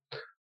energy.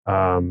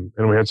 And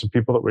we had some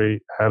people that we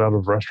had out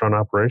of restaurant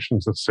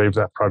operations that saved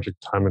that project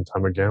time and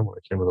time again when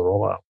it came to the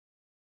rollout.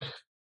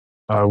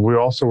 We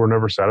also were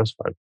never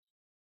satisfied.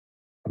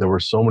 There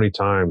were so many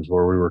times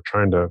where we were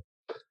trying to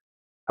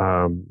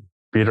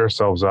beat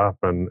ourselves up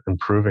and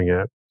improving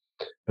it.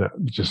 And it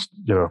just,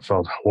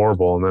 felt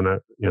horrible. And then,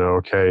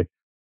 okay,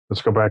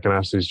 let's go back and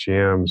ask these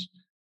GMs,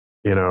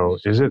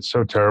 is it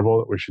so terrible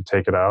that we should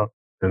take it out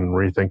and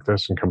rethink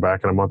this and come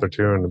back in a month or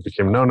two? And it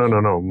became, no,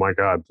 my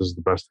God, this is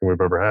the best thing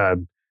we've ever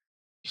had.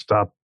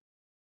 Stop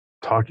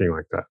talking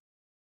like that.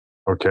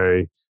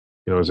 Okay,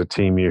 as a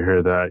team, you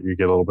hear that, you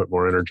get a little bit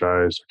more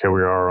energized. Okay,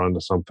 we are onto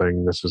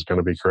something. This is going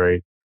to be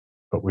great,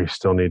 but we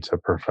still need to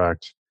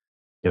perfect,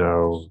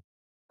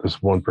 this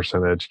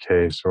 1% edge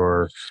case,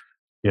 or,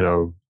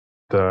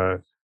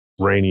 the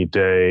rainy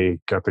day,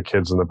 got the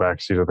kids in the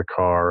back seat of the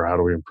car. How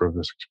do we improve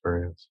this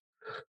experience?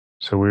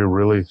 So we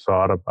really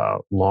thought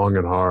about long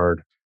and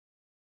hard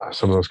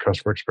some of those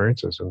customer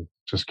experiences and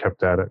just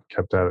kept at it.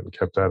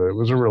 It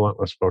was a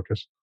relentless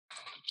focus.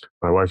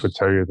 My wife would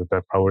tell you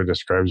that probably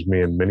describes me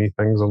in many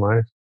things in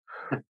life.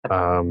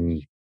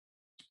 It's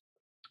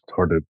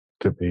hard to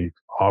get me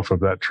off of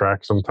that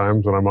track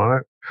sometimes when I'm on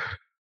it.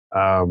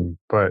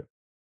 But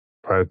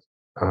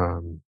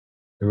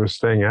it was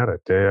staying at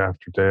it day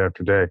after day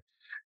after day.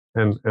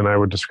 And I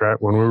would describe,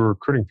 when we were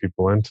recruiting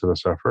people into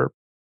this effort,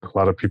 a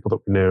lot of people that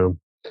we knew,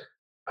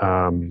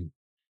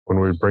 when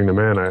we would bring them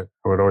in, I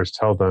would always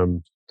tell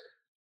them,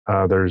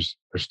 there's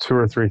 2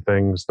 or 3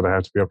 things that I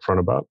have to be upfront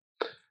about.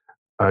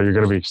 You're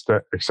going to be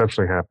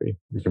exceptionally happy.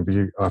 You can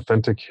be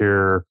authentic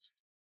here.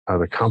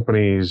 The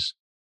company's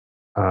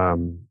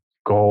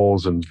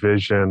goals and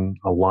vision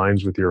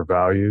aligns with your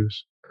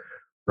values,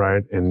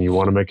 right? And you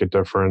want to make a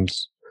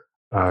difference.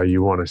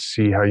 You want to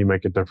see how you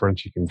make a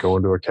difference. You can go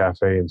into a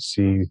cafe and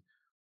see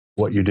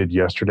what you did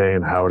yesterday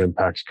and how it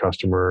impacts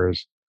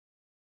customers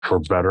for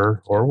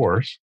better or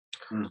worse.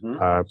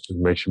 Mm-hmm. It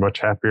makes you much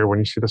happier when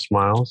you see the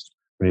smiles.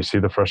 When you see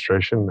the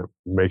frustration, it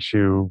makes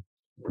you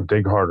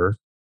dig harder.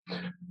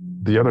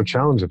 The other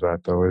challenge of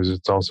that, though, is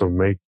it's also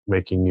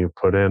making you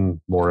put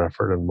in more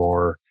effort and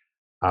more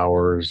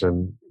hours,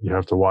 and you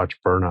have to watch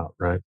burnout,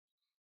 right?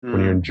 When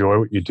you Mm. enjoy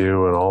what you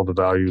do and all the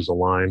values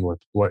align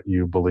with what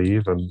you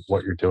believe and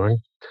what you're doing,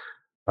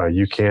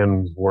 you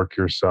can work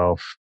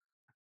yourself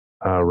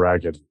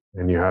ragged,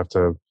 and you have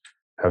to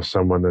have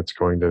someone that's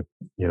going to,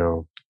 you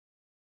know,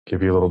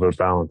 give you a little bit of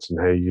balance. And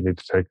hey, you need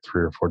to take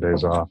 3 or 4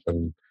 days off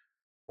and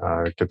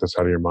get this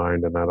out of your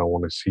mind. And I don't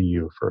want to see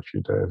you for a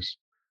few days.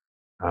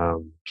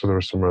 So there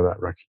was some of that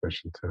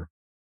recognition too.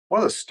 One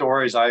of the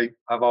stories I've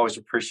always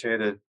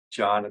appreciated,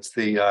 John, it's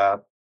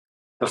the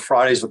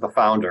Fridays with the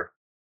founder.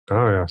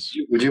 Oh yes,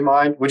 Would you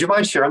mind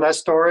sharing that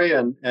story?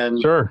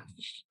 And sure.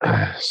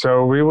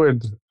 So we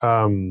would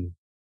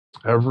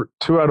every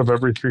 2 out of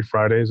every 3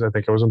 Fridays, I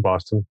think I was in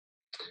Boston,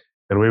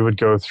 and we would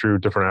go through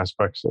different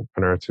aspects of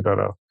Panera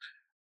 2.0.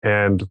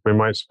 And we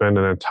might spend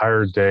an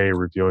entire day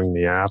reviewing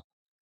the app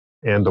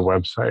and the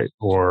website,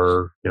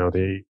 or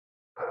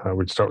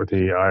we'd start with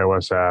the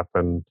iOS app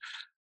and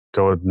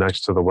go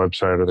next to the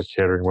website or the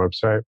catering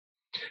website,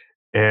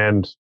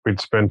 and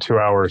we'd spend 2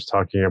 hours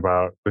talking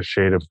about the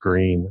shade of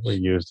green that we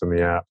used in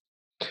the app.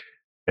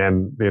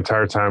 And the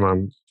entire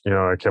time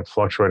I kept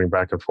fluctuating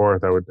back and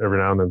forth. I would every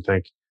now and then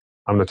think,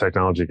 I'm the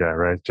technology guy,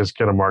 right? Just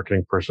get a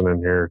marketing person in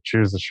here,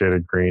 choose the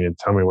shaded green, and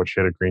tell me what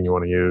shade of green you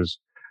want to use.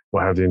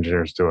 We'll have the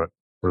engineers do it.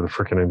 We're the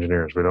freaking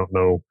engineers. We don't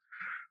know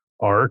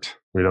art.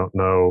 We don't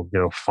know,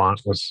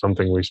 font was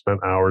something we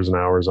spent hours and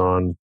hours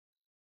on.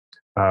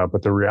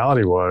 But the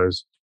reality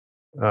was,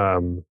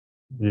 um,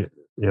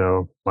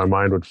 my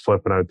mind would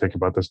flip and I would think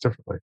about this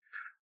differently.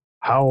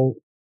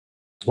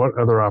 What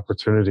other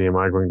opportunity am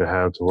I going to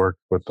have to work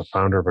with the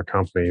founder of a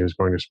company who's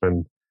going to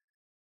spend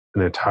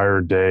an entire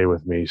day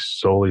with me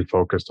solely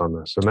focused on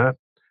this? And that,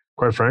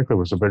 quite frankly,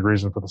 was a big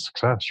reason for the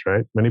success,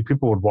 right? Many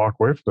people would walk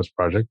away from this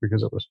project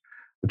because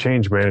the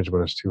change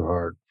management is too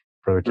hard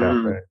for the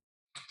cafe.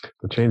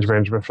 The change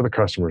management for the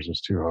customers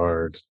is too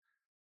hard.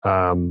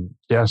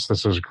 Yes,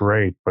 this is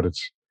great, but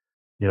it's,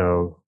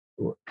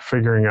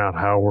 figuring out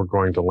how we're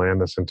going to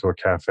land this into a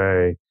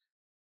cafe,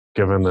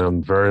 giving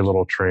them very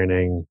little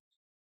training,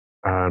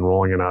 and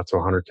rolling it out to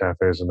 100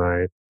 cafes a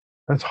night.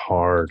 That's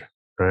hard,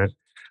 right?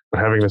 But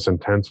having this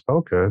intense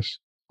focus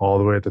all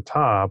the way at the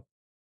top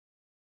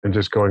and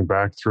just going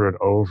back through it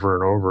over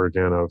and over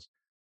again of,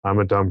 I'm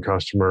a dumb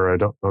customer. I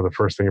don't know the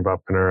first thing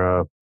about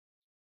Panera.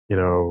 You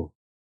know,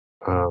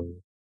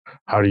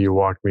 how do you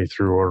walk me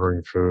through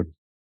ordering food?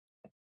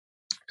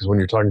 Because when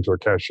you're talking to a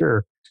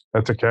cashier,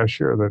 that's a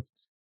cashier that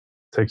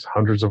takes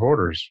hundreds of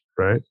orders,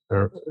 right?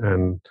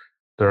 And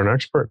they're an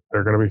expert.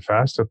 They're going to be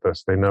fast at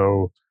this. They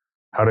know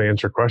how to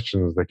answer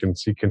questions. They can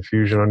see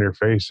confusion on your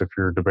face if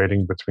you're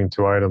debating between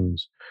 2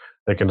 items.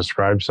 They can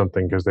describe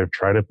something because they've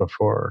tried it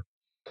before.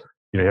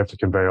 You have to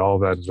convey all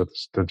that into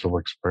this digital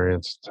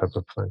experience type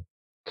of thing.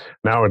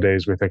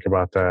 Nowadays, we think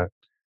about that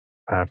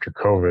after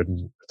COVID,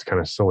 and it's kind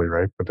of silly,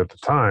 right? But at the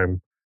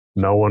time,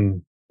 no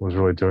one was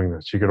really doing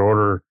this. You could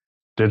order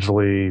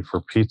digitally for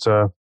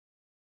pizza,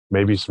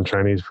 maybe some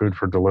Chinese food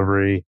for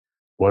delivery.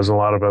 Wasn't a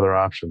lot of other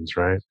options,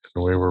 right?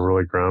 And we were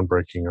really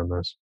groundbreaking on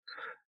this.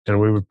 And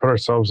we would put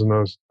ourselves in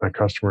that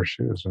customer's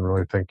shoes and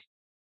really think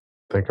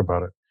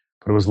about it.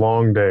 But it was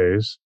long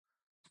days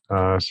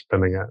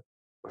spending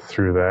it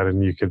through that.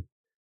 And you could,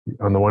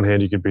 on the one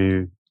hand, you could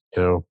be,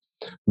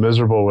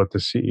 miserable with the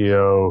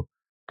CEO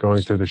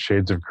going through the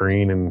shades of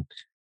green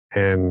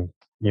and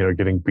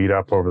getting beat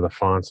up over the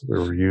fonts that we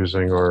were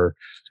using, or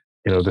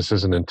this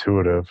isn't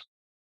intuitive.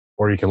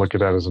 Or you can look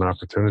at that as an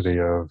opportunity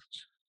of,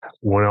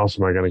 when else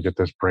am I going to get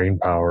this brain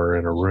power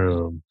in a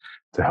room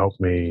to help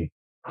me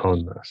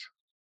hone this,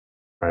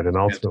 right? And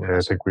ultimately,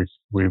 I think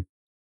we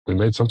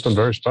made something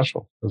very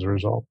special as a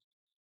result.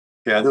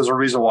 Yeah, there's a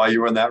reason why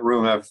you were in that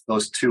room of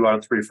those 2 out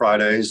of 3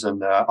 Fridays,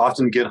 and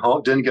often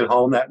didn't get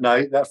home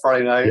that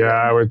Friday night. Yeah,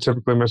 I would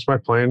typically miss my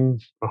plane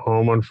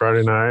home on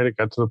Friday night. It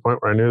got to the point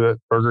where I knew that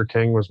Burger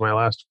King was my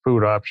last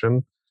food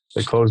option.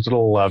 They closed at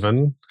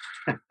 11.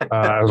 I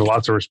have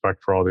lots of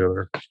respect for all the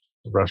other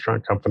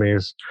restaurant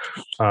companies.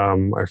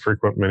 I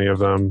frequent many of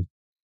them.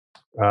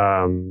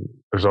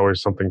 There's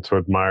always something to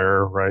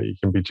admire, right? You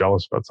can be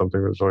jealous about something,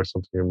 but there's always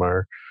something to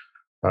admire.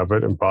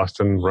 But in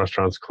Boston,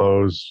 restaurants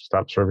closed,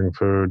 stopped serving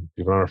food,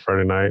 even on a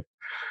Friday night.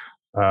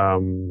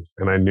 And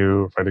I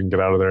knew if I didn't get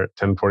out of there at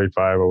 10:45,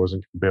 I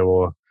wasn't going to be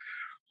able to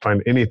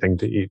find anything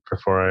to eat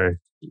before I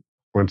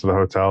went to the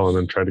hotel, and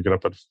then tried to get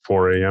up at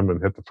 4 a.m.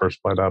 and hit the first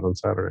flight out on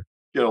Saturday.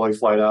 Get a late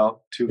flight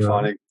out. Too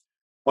funny.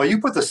 Well,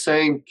 you put the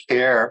same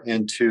care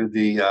into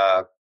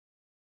the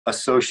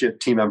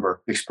associate team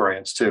member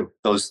experience too.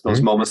 Those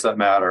moments that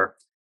matter.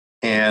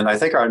 And I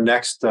think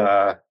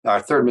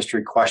our third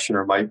mystery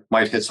questioner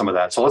might hit some of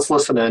that. So let's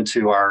listen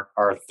into our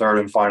third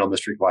and final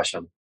mystery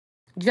question.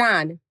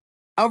 John,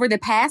 over the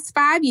past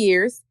 5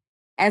 years,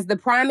 as the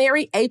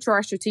primary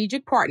HR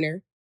strategic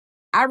partner,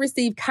 I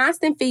received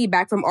constant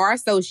feedback from our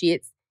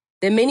associates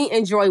that many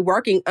enjoy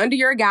working under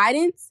your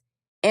guidance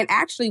and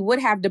actually would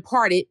have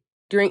departed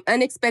during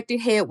unexpected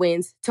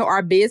headwinds to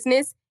our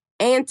business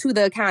and to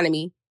the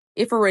economy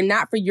if it were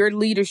not for your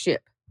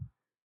leadership?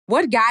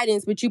 What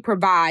guidance would you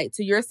provide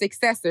to your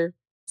successor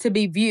to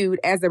be viewed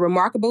as a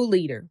remarkable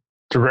leader?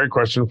 It's a great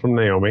question from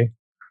Naomi,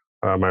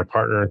 my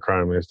partner in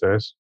crime these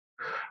days.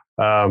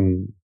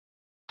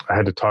 I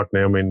had to talk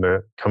Naomi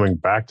into coming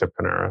back to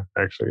Panera,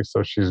 actually,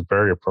 so she's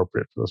very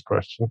appropriate for this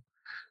question.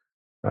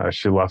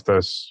 She left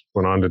us,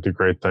 went on to do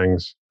great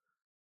things,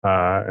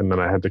 and then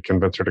I had to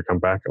convince her to come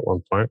back at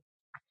one point.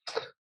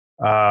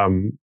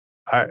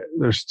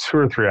 There's 2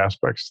 or 3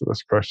 aspects to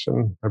this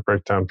question I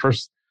break down.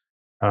 First,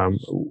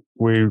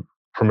 we,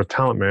 from a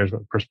talent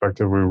management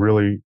perspective, we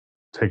really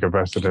take a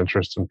vested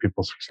interest in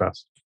people's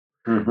success.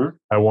 Mm-hmm.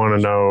 I want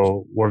to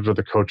know what are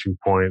the coaching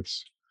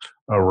points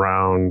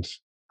around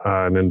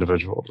an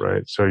individual,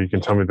 right? So you can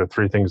tell me the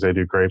 3 things they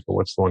do great, but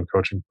what's the one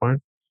coaching point?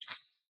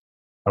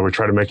 I would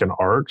try to make an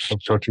art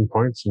of coaching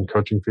points and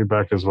coaching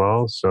feedback as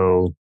well.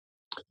 So,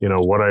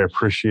 what I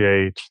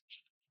appreciate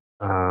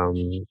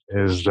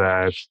is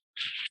that,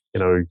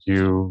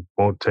 you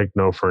won't take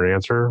no for an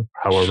answer.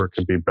 However, it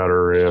could be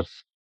better if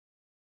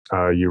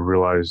you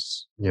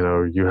realize,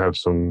 you have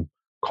some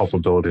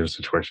culpability in the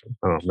situation.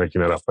 I don't know,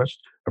 making that up, but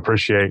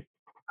appreciate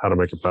how to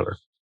make it better.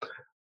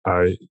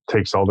 It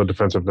takes all the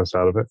defensiveness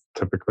out of it,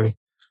 typically.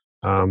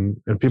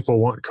 And people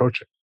want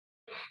coaching.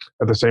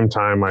 At the same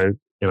time, I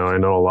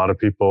know a lot of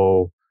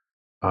people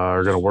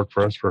are going to work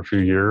for us for a few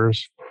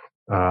years,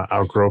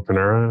 outgrow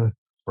Panera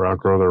or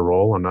outgrow their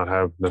role and not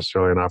have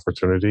necessarily an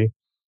opportunity.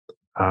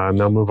 And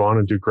they'll move on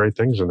and do great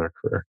things in their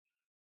career.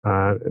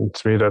 And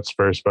to me, that's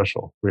very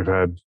special.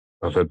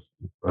 I've had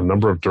a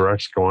number of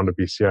directs go on to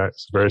be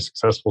very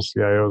successful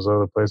CIOs at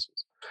other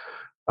places.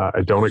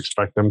 I don't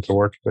expect them to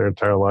work their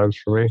entire lives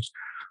for me.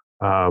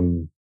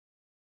 And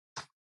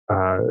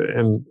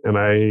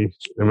I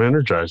am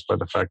energized by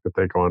the fact that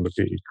they go on to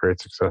be great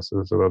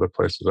successes at other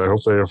places. I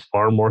hope they are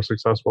far more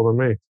successful than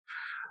me.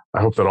 I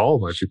hope that all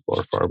of my people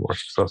are far more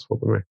successful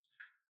than me.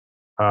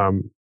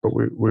 But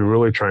we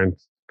really try and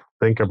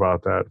think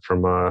about that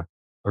from a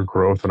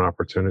growth and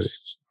opportunity.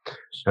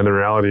 And the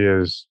reality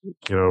is,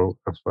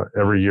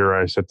 every year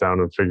I sit down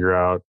and figure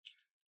out,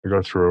 I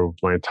go through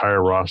my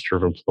entire roster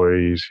of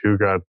employees who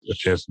got a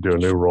chance to do a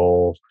new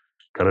role,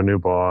 got a new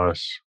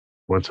boss,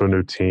 went to a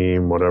new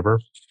team, whatever.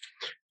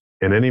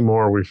 And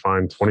anymore, we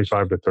find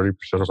 25 to 30%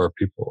 of our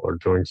people are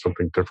doing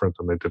something different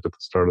than they did at the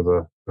start of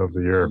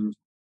the year,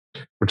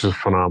 which is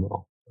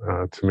phenomenal.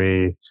 To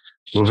me,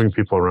 moving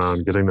people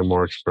around, getting them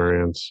more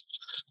experience,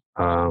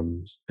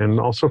 and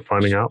also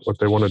finding out what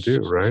they want to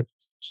do, right?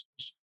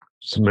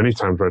 So many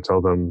times I tell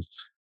them,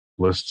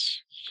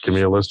 give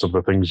me a list of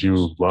the things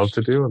you love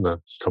to do and a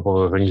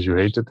couple of the things you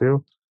hate to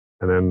do.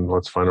 And then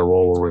let's find a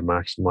role where we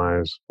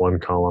maximize one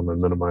column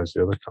and minimize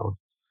the other column.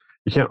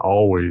 You can't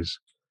always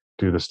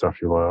do the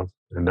stuff you love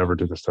and never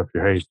do the stuff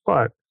you hate,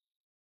 but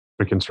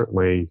we can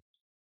certainly,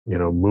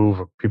 move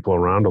people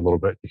around a little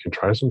bit. You can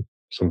try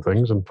some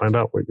things and find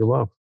out what you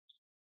love.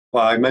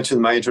 Well, I mentioned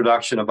in my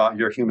introduction about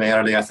your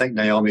humanity. I think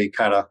Naomi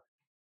kind of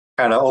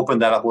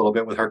opened that up a little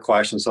bit with her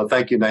question. So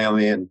thank you,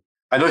 Naomi. And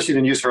I know she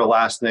didn't use her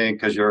last name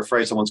because you're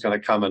afraid someone's going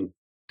to come and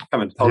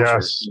poach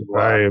her.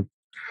 Yes,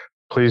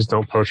 please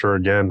don't poach her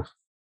again.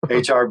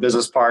 HR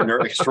business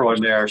partner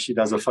extraordinaire. She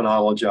does a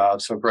phenomenal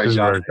job. So great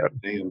job.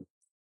 And,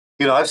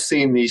 I've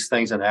seen these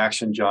things in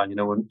action, John.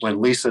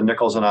 When Lisa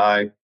Nichols and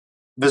I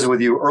visited with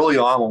you early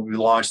on when we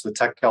launched the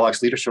Tech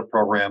LX Leadership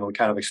Program, and we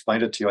kind of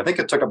explained it to you. I think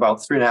it took about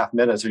 3.5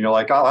 minutes, and you're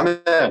like, "Oh, I'm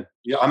in.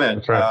 Yeah, I'm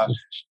in. Right.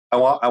 I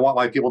want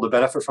my people to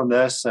benefit from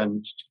this."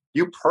 And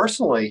you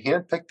personally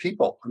handpick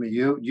people. I mean,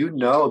 you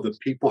know the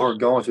people who are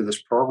going through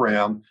this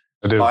program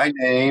by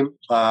name.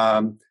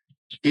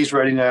 He's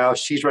ready now.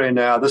 She's ready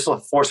now. This will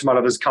force him out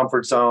of his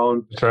comfort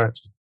zone. That's right.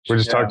 We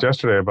just talked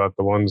yesterday about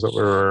the ones that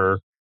we were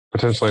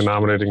potentially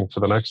nominating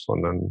for the next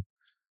one. And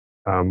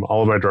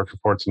all of my direct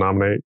reports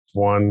nominate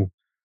 1.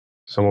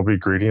 Some will be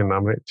greedy and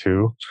nominate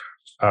 2.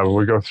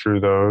 We go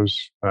through those.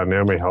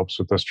 Naomi helps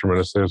with this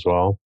tremendously as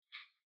well.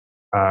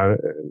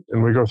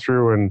 And we go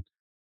through and,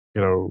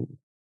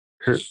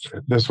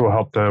 this will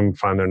help them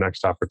find their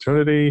next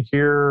opportunity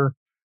here.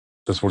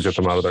 This will get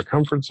them out of their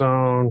comfort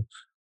zone.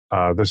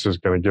 This is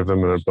going to give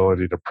them an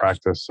ability to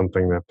practice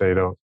something that they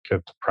don't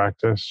get to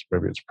practice.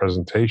 Maybe it's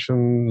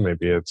presentation.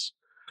 Maybe it's,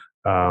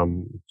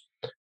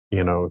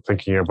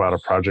 thinking about a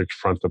project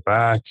front to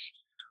back,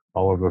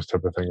 all of those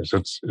type of things.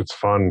 It's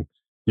fun.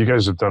 You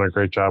guys have done a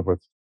great job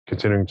with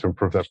continuing to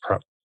improve that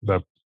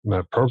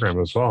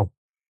program as well.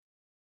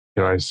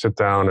 I sit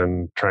down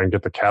and try and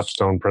get the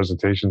capstone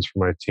presentations for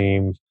my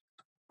team,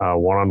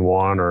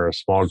 one-on-one or a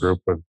small group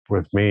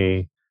with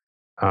me.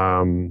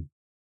 And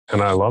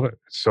I love it.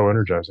 It's so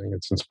energizing.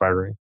 It's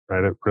inspiring,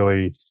 right? It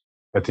really,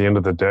 at the end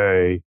of the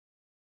day,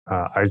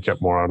 I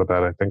get more out of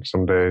that, I think,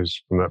 some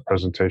days from that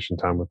presentation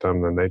time with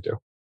them than they do.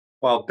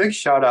 Well, big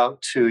shout out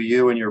to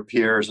you and your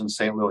peers in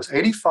St. Louis.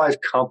 85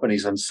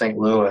 companies in St.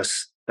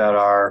 Louis that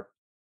are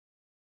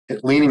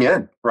leaning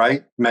in,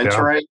 right?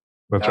 Mentoring,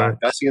 that's right.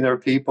 Investing in their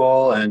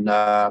people. And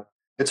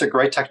it's a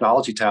great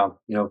technology town.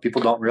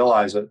 People don't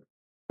realize it.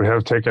 We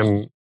have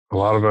taken, a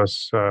lot of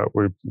us,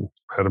 we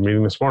had a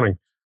meeting this morning.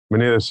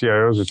 many of the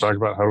CIOs, we talk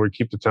about how do we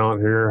keep the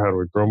talent here? How do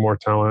we grow more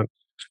talent?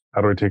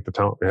 How do we take the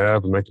talent we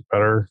have and make it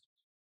better?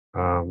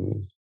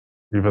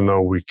 Even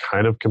though we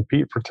kind of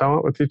compete for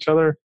talent with each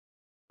other,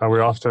 we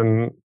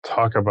often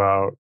talk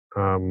about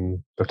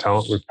the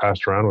talent we've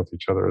passed around with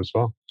each other as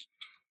well.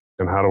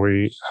 And how do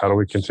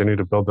we continue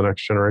to build the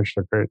next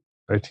generation of great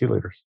IT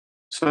leaders?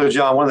 So,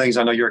 John, one of the things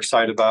I know you're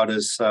excited about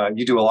is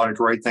you do a lot of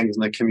great things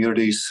in the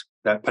communities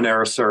that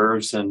Panera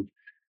serves and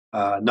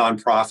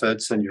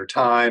nonprofits and your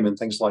time and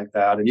things like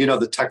that. And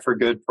the Tech for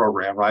Good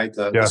program, right?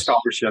 The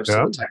scholarships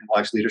to the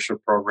Technological Leadership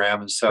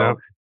Program. And so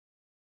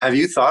have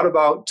you thought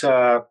about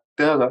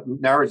being able to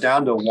narrow it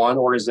down to one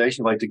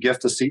organization like to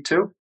gift a seat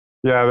to?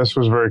 Yeah, this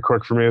was very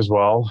quick for me as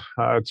well.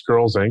 It's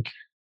Girls Inc.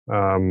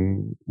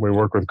 We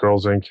work with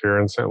Girls Inc. here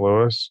in St.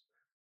 Louis.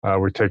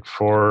 We take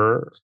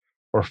 4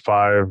 or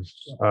 5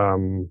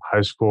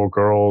 high school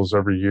girls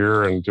every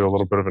year and do a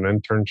little bit of an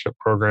internship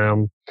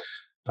program.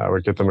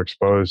 We get them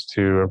exposed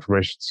to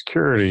information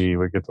security.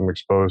 We get them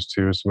exposed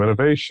to some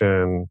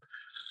innovation,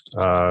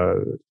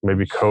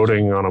 maybe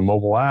coding on a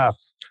mobile app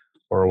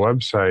or a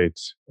website,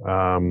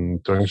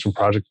 doing some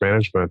project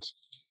management,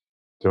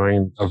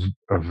 doing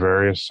a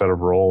various set of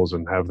roles,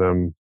 and have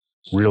them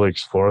really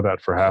explore that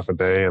for half a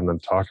day and then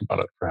talk about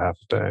it for half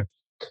a day.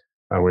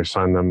 And we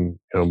assign them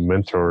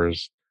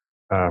mentors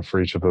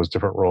for each of those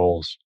different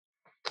roles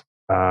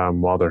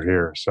while they're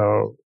here.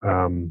 So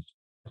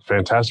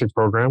fantastic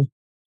program.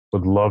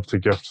 Would love to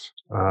gift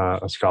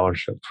a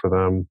scholarship for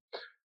them.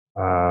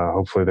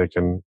 Hopefully they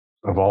can,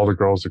 of all the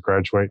girls that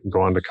graduate and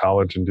go on to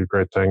college and do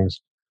great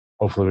things,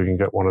 hopefully we can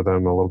get one of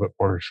them a little bit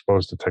more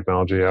exposed to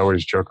technology. I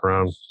always joke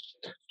around.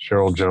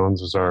 Cheryl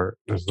Jones is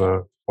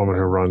the woman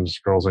who runs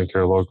Girls Inc.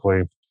 here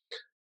locally.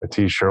 I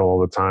tease Cheryl all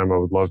the time. I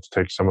would love to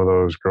take some of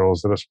those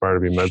girls that aspire to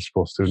be med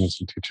school students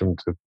and teach them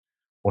to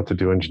want to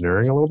do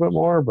engineering a little bit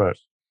more, but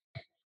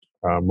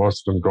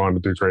most of them go on to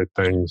do great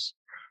things.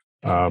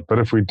 But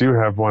if we do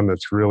have one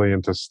that's really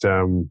into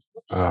STEM,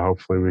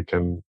 hopefully we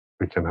can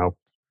help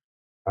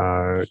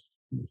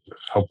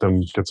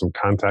them get some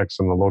contacts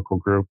in the local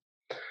group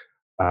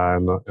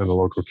in the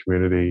local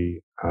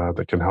community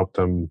that can help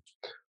them,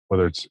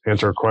 whether it's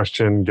answer a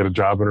question, get a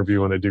job interview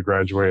when they do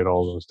graduate,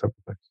 all those type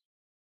of things.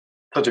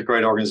 Such a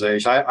great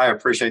organization. I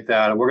appreciate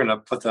that. And we're going to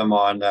put them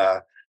on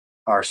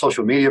our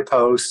social media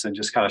posts and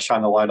just kind of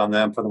shine the light on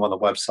them, put them on the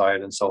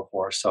website and so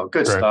forth. So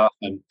good stuff.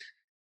 And,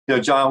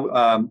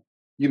 John,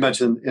 you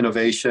mentioned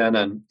innovation,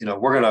 and, you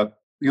and I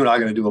are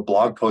going to do a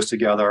blog post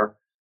together.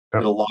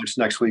 Yep. It'll launch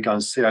next week on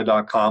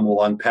CI.com.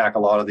 We'll unpack a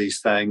lot of these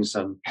things.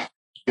 And,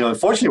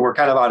 unfortunately, we're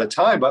kind of out of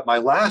time, but my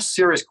last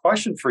serious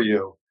question for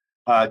you,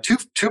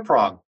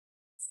 two-prong.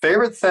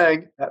 Favorite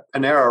thing at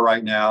Panera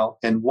right now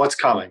and what's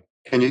coming?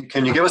 Can you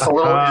give us a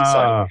little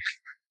insight?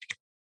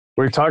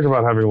 We talk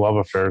about having love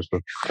affairs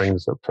with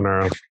things at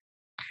Panera.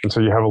 And so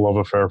you have a love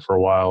affair for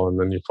a while and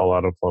then you fall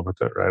out of love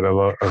with it, right?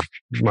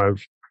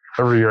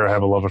 Every year I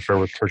have a love affair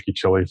with turkey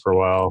chili for a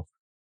while.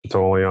 It's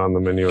only on the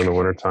menu in the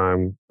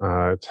wintertime.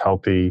 It's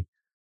healthy,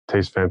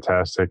 tastes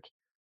fantastic.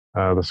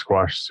 The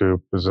squash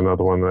soup is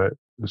another one that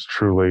is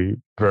truly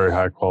very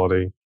high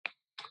quality.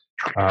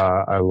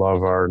 I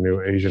love our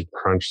new Asian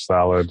crunch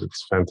salad.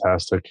 It's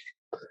fantastic.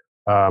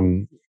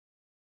 Some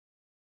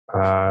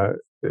of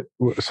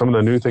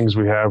the new things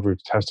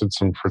we've tested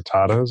some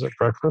frittatas at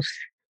breakfast.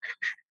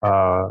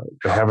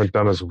 They haven't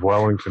done as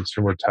well in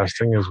consumer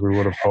testing as we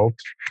would have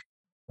hoped.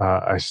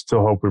 I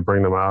still hope we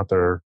bring them out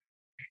there.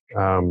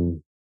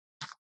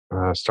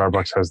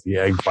 Starbucks has the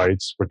egg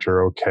bites, which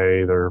are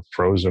okay. They're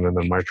frozen in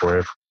the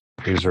microwave.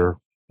 These are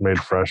made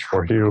fresh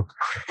for you.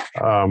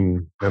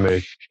 And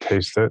they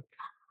taste it.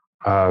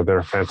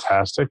 They're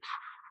fantastic.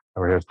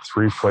 We have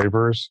 3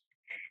 flavors.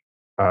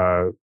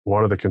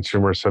 One of the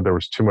consumers said there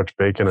was too much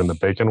bacon in the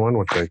bacon one,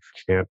 which I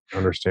can't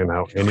understand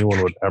how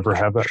anyone would ever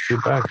have that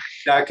feedback.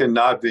 That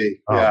cannot be.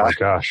 Oh my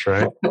gosh,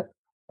 right?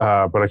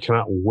 But I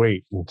cannot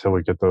wait until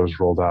we get those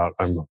rolled out.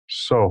 I'm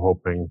so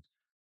hoping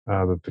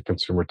that the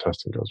consumer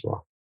testing goes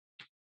well.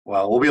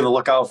 Well, we'll be on the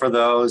lookout for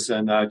those.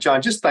 And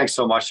John, just thanks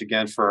so much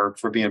again for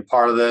being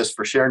part of this,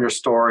 for sharing your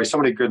story, so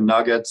many good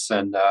nuggets.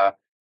 And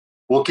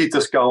we'll keep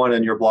this going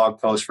in your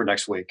blog post for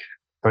next week.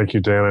 Thank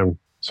you, Dan. I'm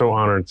so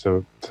honored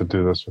to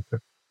do this with you.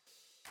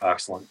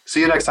 Excellent.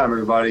 See you next time,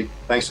 everybody.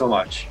 Thanks so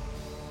much.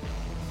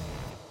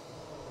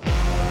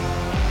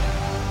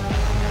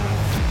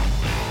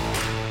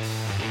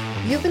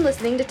 You've been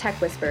listening to Tech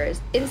Whisperers,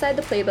 inside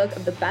the playbook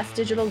of the best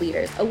digital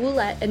leaders, a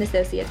Woolette and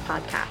Associates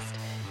podcast.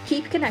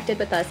 Keep connected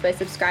with us by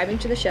subscribing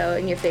to the show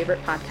in your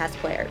favorite podcast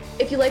player.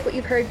 If you like what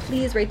you've heard,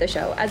 please rate the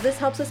show, as this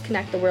helps us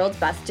connect the world's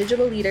best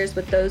digital leaders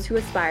with those who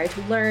aspire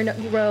to learn,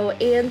 grow,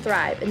 and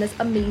thrive in this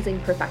amazing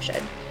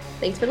profession.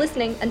 Thanks for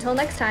listening. Until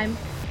next time.